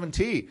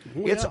 911T.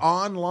 Ooh, It's yeah.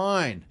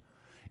 online.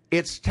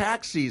 It's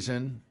tax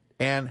season,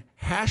 and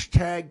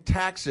hashtag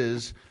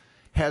taxes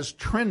has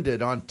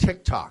trended on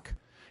TikTok.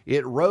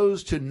 It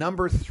rose to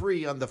number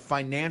 3 on the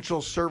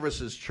financial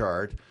services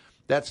chart.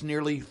 That's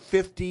nearly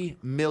 50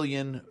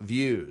 million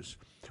views.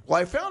 Well,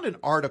 I found an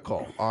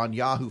article on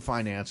Yahoo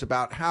Finance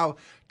about how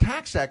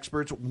tax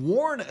experts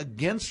warn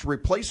against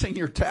replacing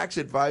your tax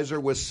advisor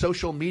with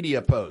social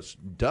media posts.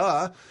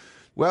 Duh.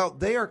 Well,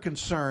 they are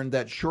concerned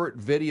that short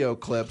video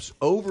clips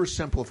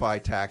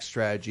oversimplify tax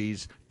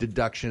strategies,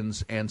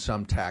 deductions, and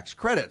some tax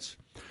credits.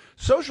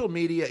 Social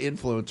media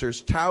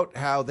influencers tout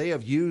how they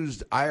have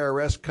used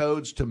IRS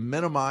codes to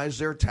minimize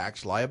their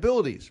tax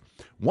liabilities.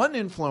 One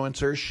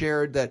influencer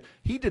shared that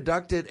he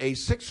deducted a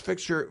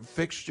six-figure,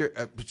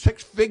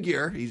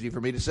 easy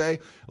for me to say,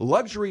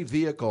 luxury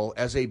vehicle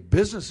as a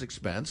business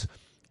expense,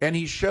 and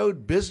he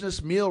showed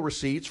business meal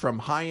receipts from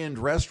high-end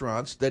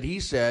restaurants that he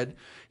said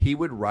he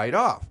would write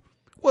off.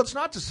 Well, it's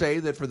not to say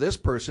that for this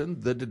person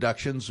the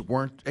deductions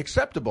weren't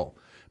acceptable,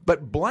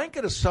 but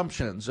blanket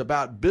assumptions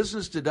about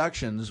business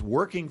deductions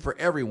working for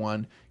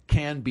everyone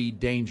can be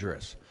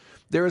dangerous.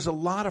 There is a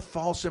lot of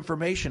false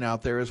information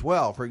out there as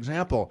well. For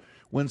example,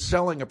 when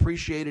selling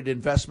appreciated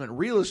investment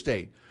real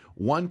estate,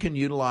 one can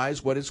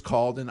utilize what is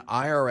called an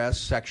IRS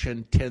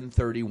Section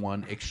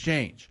 1031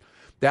 exchange.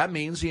 That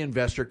means the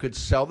investor could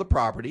sell the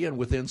property and,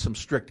 within some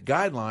strict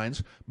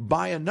guidelines,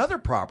 buy another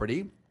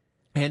property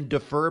and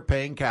defer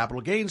paying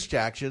capital gains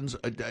taxes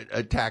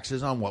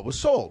on what was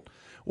sold.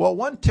 Well,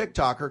 one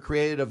TikToker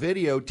created a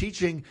video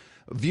teaching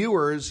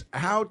viewers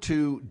how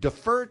to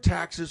defer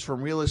taxes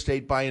from real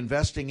estate by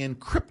investing in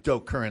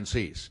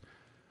cryptocurrencies.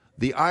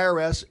 The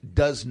IRS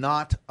does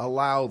not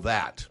allow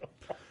that.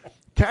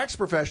 Tax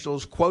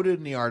professionals quoted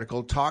in the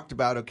article talked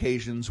about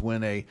occasions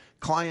when a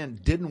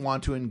client didn't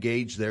want to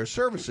engage their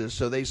services,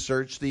 so they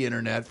searched the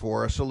internet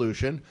for a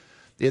solution.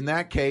 In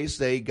that case,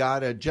 they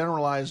got a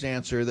generalized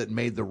answer that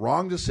made the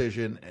wrong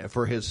decision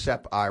for his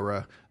SEP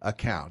IRA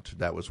account.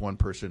 That was one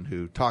person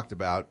who talked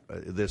about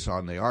this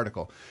on the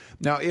article.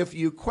 Now, if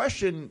you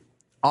question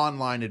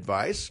online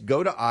advice,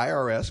 go to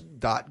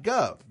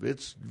irs.gov.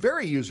 It's a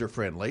very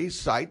user-friendly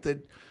site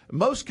that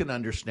most can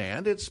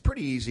understand. It's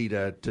pretty easy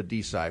to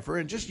decipher,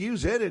 and just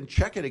use it and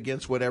check it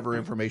against whatever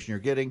information you're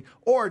getting,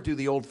 or do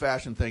the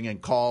old-fashioned thing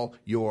and call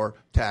your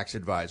tax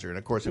advisor. And,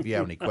 of course, if you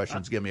have any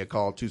questions, give me a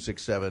call,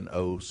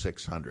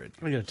 267-0600.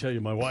 I got to tell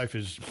you, my wife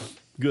is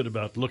good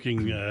about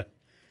looking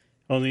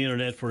on the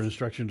internet for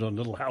instructions on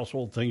little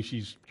household things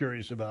she's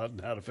curious about and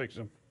how to fix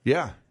them.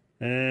 Yeah.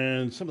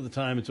 And some of the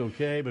time it's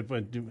okay, but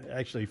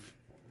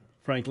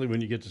frankly,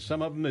 when you get to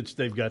some of them,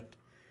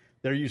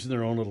 they're using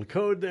their own little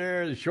code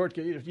there. The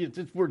shortcut,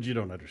 it's words you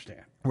don't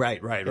understand.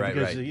 Right.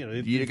 Because,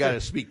 You got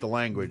to speak the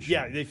language.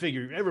 Yeah, they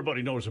figure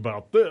everybody knows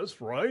about this,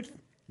 right?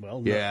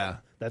 Well, no. Yeah.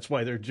 That's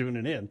why they're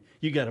tuning in.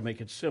 You got to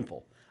make it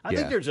simple. I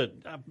think there's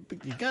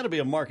you got to be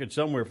a market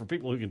somewhere for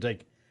people who can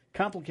take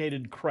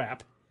complicated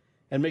crap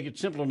and make it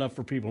simple enough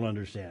for people to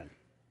understand.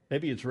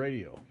 Maybe it's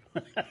radio.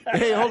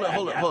 Hey,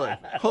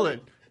 hold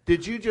it.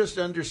 Did you just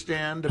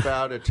understand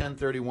about a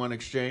 1031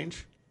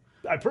 exchange?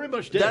 I pretty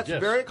much did. That's yes.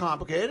 very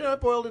complicated. I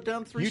boiled it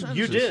down to 3 sentences.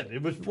 You did.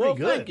 It was pretty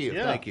good. Thank you.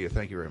 Yeah. Thank you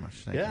very much.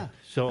 Thank you.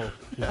 So,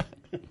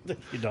 thank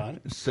you, Don.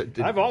 So,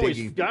 I've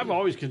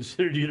always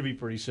considered you to be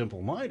pretty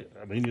simple-minded.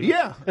 I mean,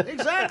 yeah,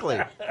 exactly.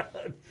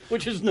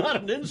 Which is not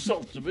an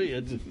insult to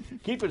me.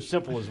 Keep it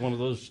simple is one of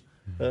those.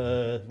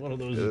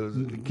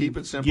 Keep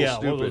it simple. Yeah,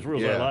 stupid. one of those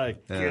rules I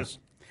like. Yeah. Yes.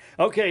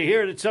 Okay,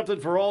 here it's something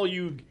for all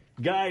you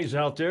guys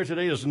out there.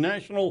 Today is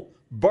National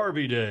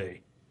Barbie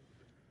Day.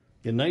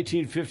 In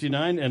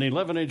 1959, an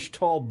 11-inch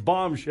tall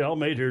bombshell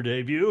made her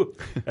debut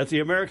at the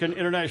American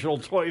International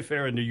Toy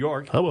Fair in New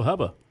York. Hubba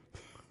hubba.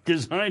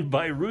 Designed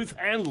by Ruth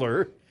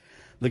Handler,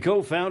 the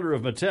co-founder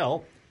of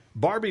Mattel,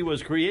 Barbie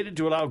was created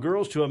to allow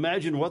girls to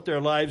imagine what their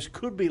lives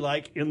could be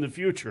like in the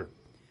future.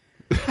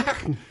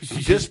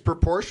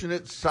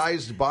 Disproportionate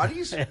sized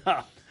bodies?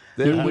 Yeah.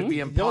 That would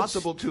be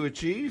impossible to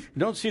achieve?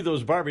 Don't see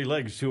those Barbie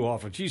legs too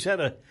often. She's had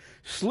a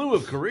slew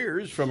of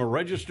careers, from a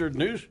registered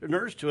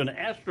nurse to an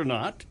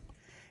astronaut,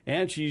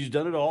 and she's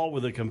done it all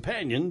with a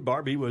companion.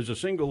 Barbie was a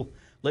single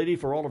lady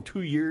for all of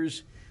 2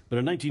 years But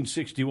a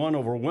 1961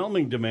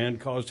 overwhelming demand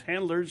caused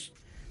handlers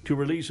to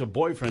release a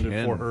boyfriend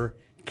for her,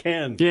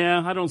 Ken.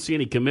 Yeah, I don't see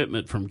any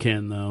commitment from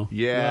Ken, though.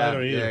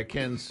 Yeah,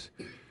 Ken's...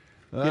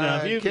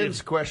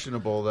 Ken's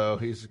questionable, though.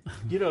 He's,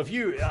 he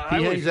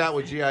hangs out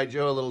with G.I.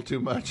 Joe a little too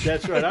much.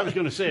 That's right. I was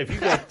going to say,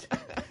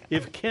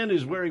 if Ken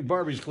is wearing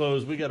Barbie's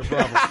clothes, we got a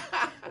problem.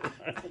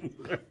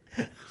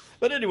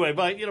 But anyway,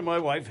 my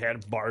wife had a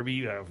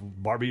Barbie or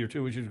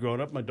two when she was growing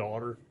up. My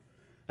daughter,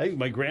 I think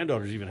my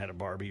granddaughters even had a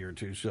Barbie or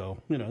two. So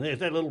they had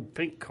that little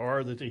pink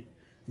car that they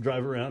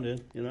drive around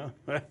in.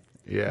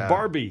 Yeah,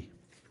 Barbie.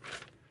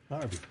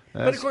 But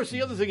of course,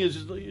 the other thing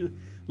is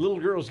little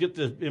girls get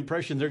the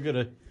impression they're going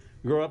to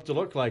grow up to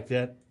look like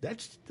that.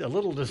 That's a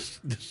little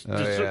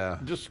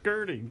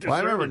discouraging. Well, I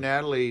remember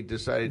Natalie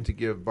decided to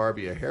give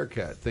Barbie a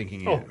haircut,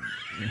 thinking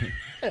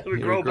it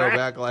would grow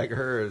back like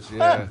hers.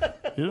 Yeah.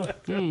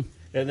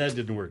 And that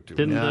didn't work too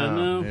well.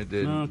 No, it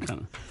didn't. No, kind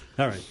of.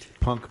 All right.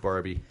 Punk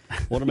Barbie.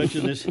 Want to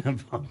mention this?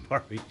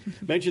 Barbie.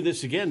 Mention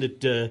this again,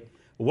 that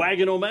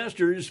Wagon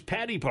Masters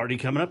Patty Party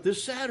coming up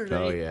this Saturday.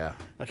 Oh, yeah.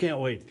 I can't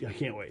wait.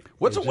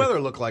 What's the weather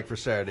look like for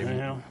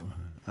Saturday?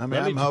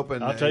 I'm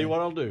hoping. I'll tell you what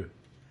I'll do.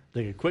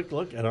 Take a quick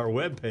look at our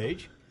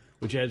webpage,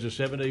 which has a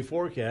 7-day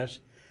forecast.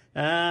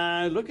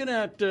 Looking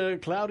at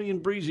cloudy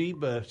and breezy,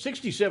 but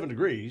 67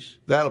 degrees.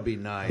 That'll be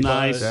nice.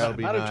 That'll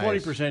be about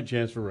nice. A 20%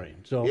 chance for rain.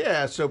 So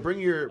so bring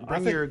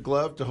your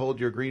glove to hold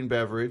your green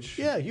beverage.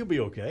 Yeah, you'll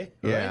be okay.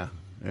 Yeah. Right?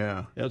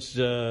 Yeah. It's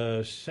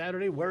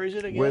Saturday. Where is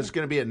it again? Well, it's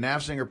going to be at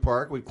Nafziger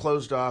Park. We've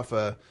closed off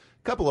a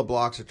couple of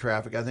blocks of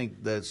traffic. I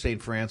think the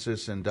St.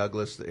 Francis and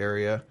Douglas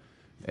area.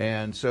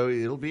 And so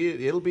it'll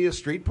be a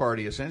street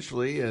party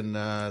essentially, and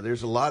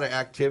there's a lot of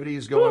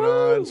activities going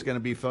on. It's going to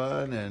be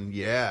fun, and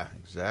yeah,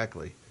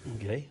 exactly.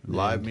 Okay.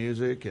 Live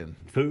music and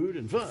food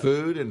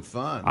and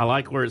fun. I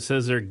like where it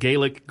says there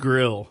Gaelic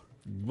Grill.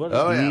 We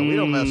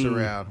don't mess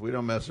around.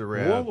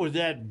 What would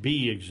that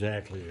be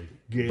exactly?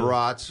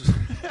 Brats.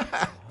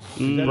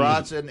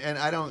 Brats, and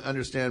I don't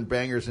understand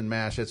bangers and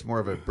mash. That's more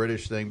of a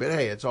British thing. But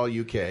hey, it's all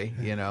UK,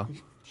 Yeah.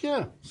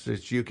 So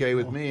it's UK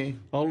with me.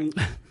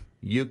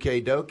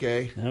 UK Doke.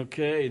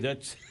 Okay,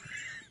 that's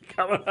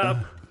coming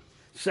up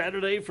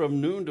Saturday from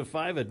noon to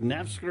 5 at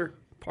Nafziger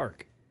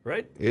Park,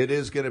 right? It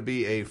is going to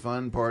be a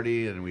fun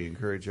party, and we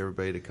encourage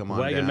everybody to come on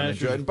Wagon down and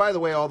enjoy. And by the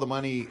way, all the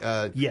money,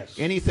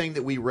 anything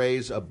that we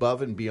raise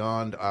above and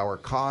beyond our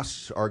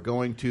costs are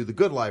going to the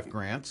Good Life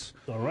grants.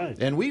 All right.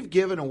 And we've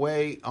given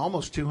away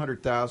almost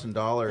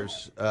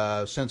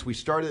 $200,000 since we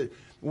started.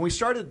 When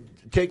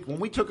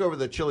we took over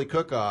the chili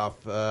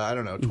cook-off,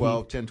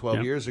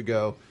 12 years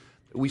ago,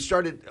 we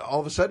started, all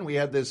of a sudden we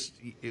had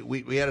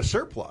we had a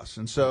surplus.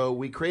 And so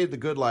we created the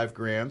Good Life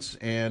grants,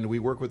 and we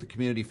work with the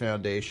Community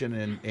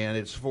Foundation, and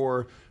it's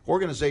for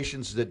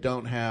organizations that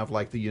don't have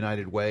like the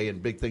United Way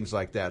and big things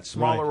like that.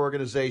 Smaller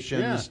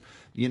organizations,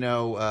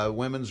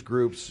 women's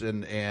groups,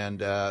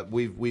 and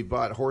we've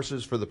bought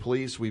horses for the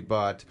police, we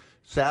bought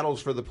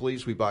saddles for the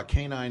police, we bought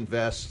canine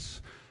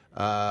vests.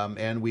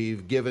 And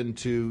we've given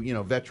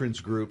to veterans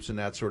groups and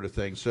that sort of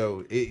thing.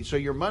 So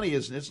your money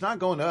it's not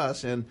going to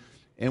us, and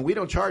we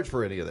don't charge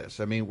for any of this.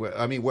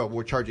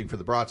 We're charging for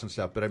the brats and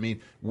stuff, but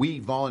we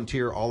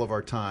volunteer all of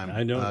our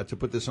time to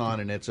put this on,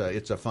 and it's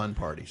a fun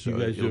party. So you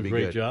guys do a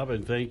great good. job,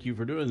 and thank you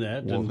for doing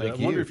that. Well, and thank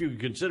I wonder you. if you could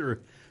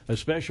consider a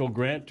special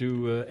grant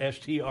to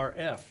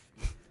STRF.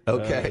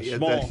 Okay,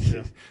 small.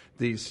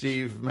 The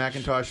Steve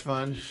McIntosh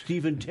Fund?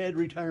 Steve and Ted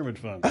Retirement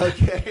Fund.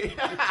 Okay.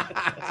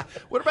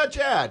 What about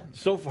Chad?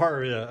 So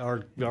far,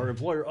 our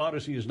employer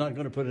Odyssey is not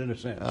going to put in a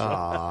cent.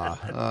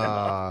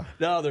 No,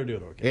 they're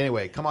doing okay.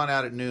 Anyway, come on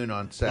out at noon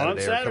on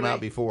Saturday. Or come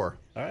out before.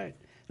 All right.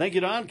 Thank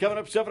you, Don. Coming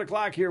up 7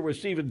 o'clock here with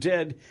Steve and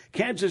Ted.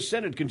 Kansas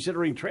Senate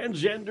considering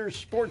transgender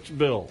sports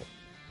bill.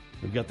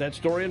 We've got that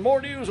story and more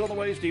news on the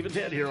way. Steve and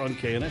Ted here on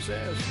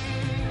KNSS.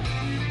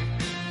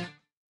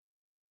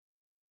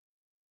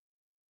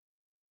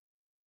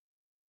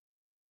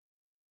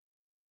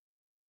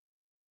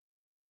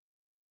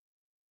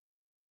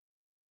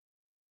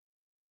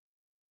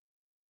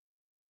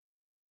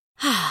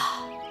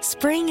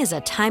 Spring is a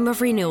time of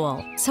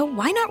renewal, so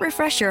why not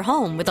refresh your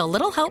home with a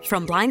little help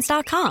from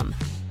Blinds.com?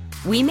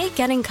 We make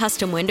getting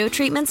custom window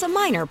treatments a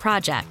minor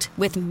project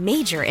with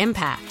major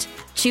impact.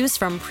 Choose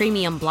from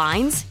premium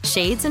blinds,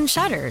 shades, and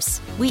shutters.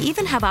 We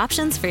even have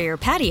options for your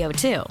patio,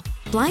 too.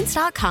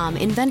 Blinds.com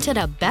invented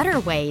a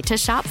better way to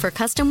shop for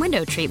custom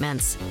window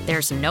treatments.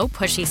 There's no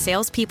pushy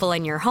salespeople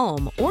in your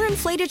home or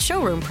inflated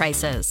showroom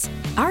prices.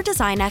 Our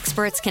design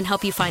experts can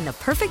help you find the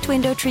perfect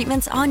window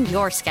treatments on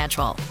your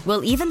schedule.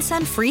 We'll even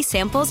send free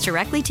samples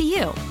directly to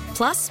you.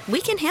 Plus, we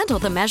can handle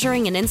the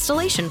measuring and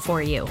installation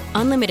for you.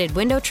 Unlimited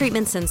window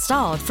treatments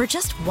installed for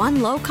just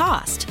one low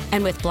cost.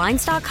 And with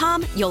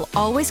Blinds.com, you'll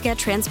always get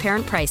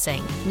transparent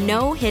pricing.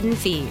 No hidden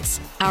fees.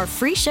 Our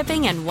free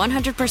shipping and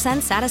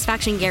 100%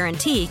 satisfaction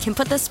guarantee can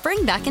put the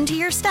spring back into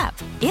your step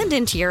and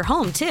into your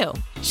home, too.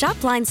 Shop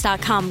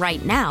Blinds.com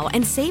right now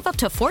and save up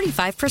to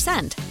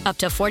 45%. Up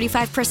to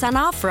 45%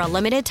 off for a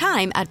limited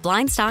time at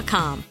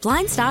Blinds.com.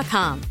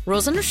 Blinds.com.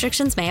 Rules and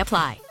restrictions may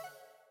apply.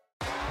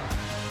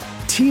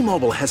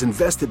 T-Mobile has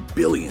invested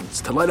billions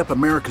to light up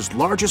America's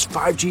largest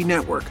 5G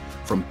network,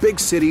 from big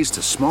cities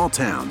to small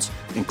towns,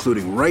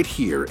 including right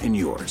here in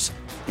yours.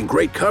 And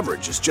great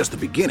coverage is just the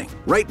beginning.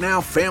 Right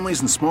now, families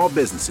and small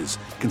businesses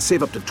can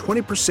save up to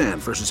 20%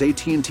 versus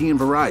AT&T and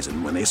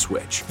Verizon when they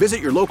switch.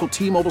 Visit your local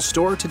T-Mobile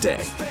store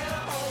today.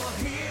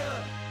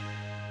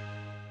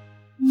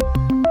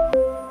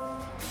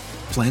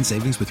 Plan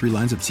savings with 3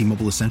 lines of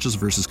T-Mobile Essentials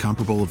versus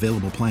comparable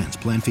available plans.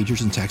 Plan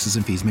features and taxes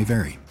and fees may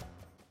vary.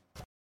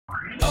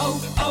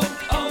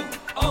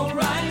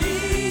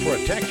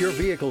 Protect your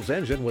vehicle's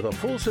engine with a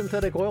full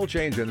synthetic oil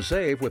change and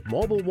save with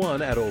Mobil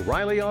 1 at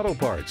O'Reilly Auto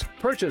Parts.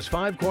 Purchase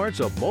 5 quarts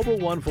of Mobil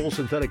 1 full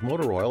synthetic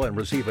motor oil and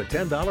receive a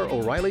 $10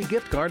 O'Reilly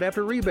gift card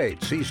after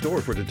rebate. See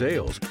store for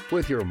details.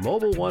 With your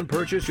Mobil 1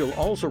 purchase, you'll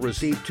also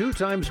receive 2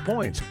 times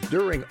points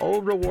during O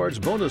Rewards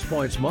Bonus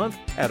Points Month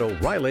at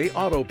O'Reilly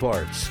Auto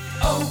Parts.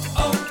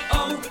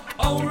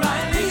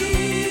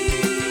 O'Reilly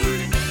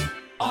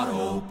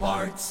Auto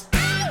Parts.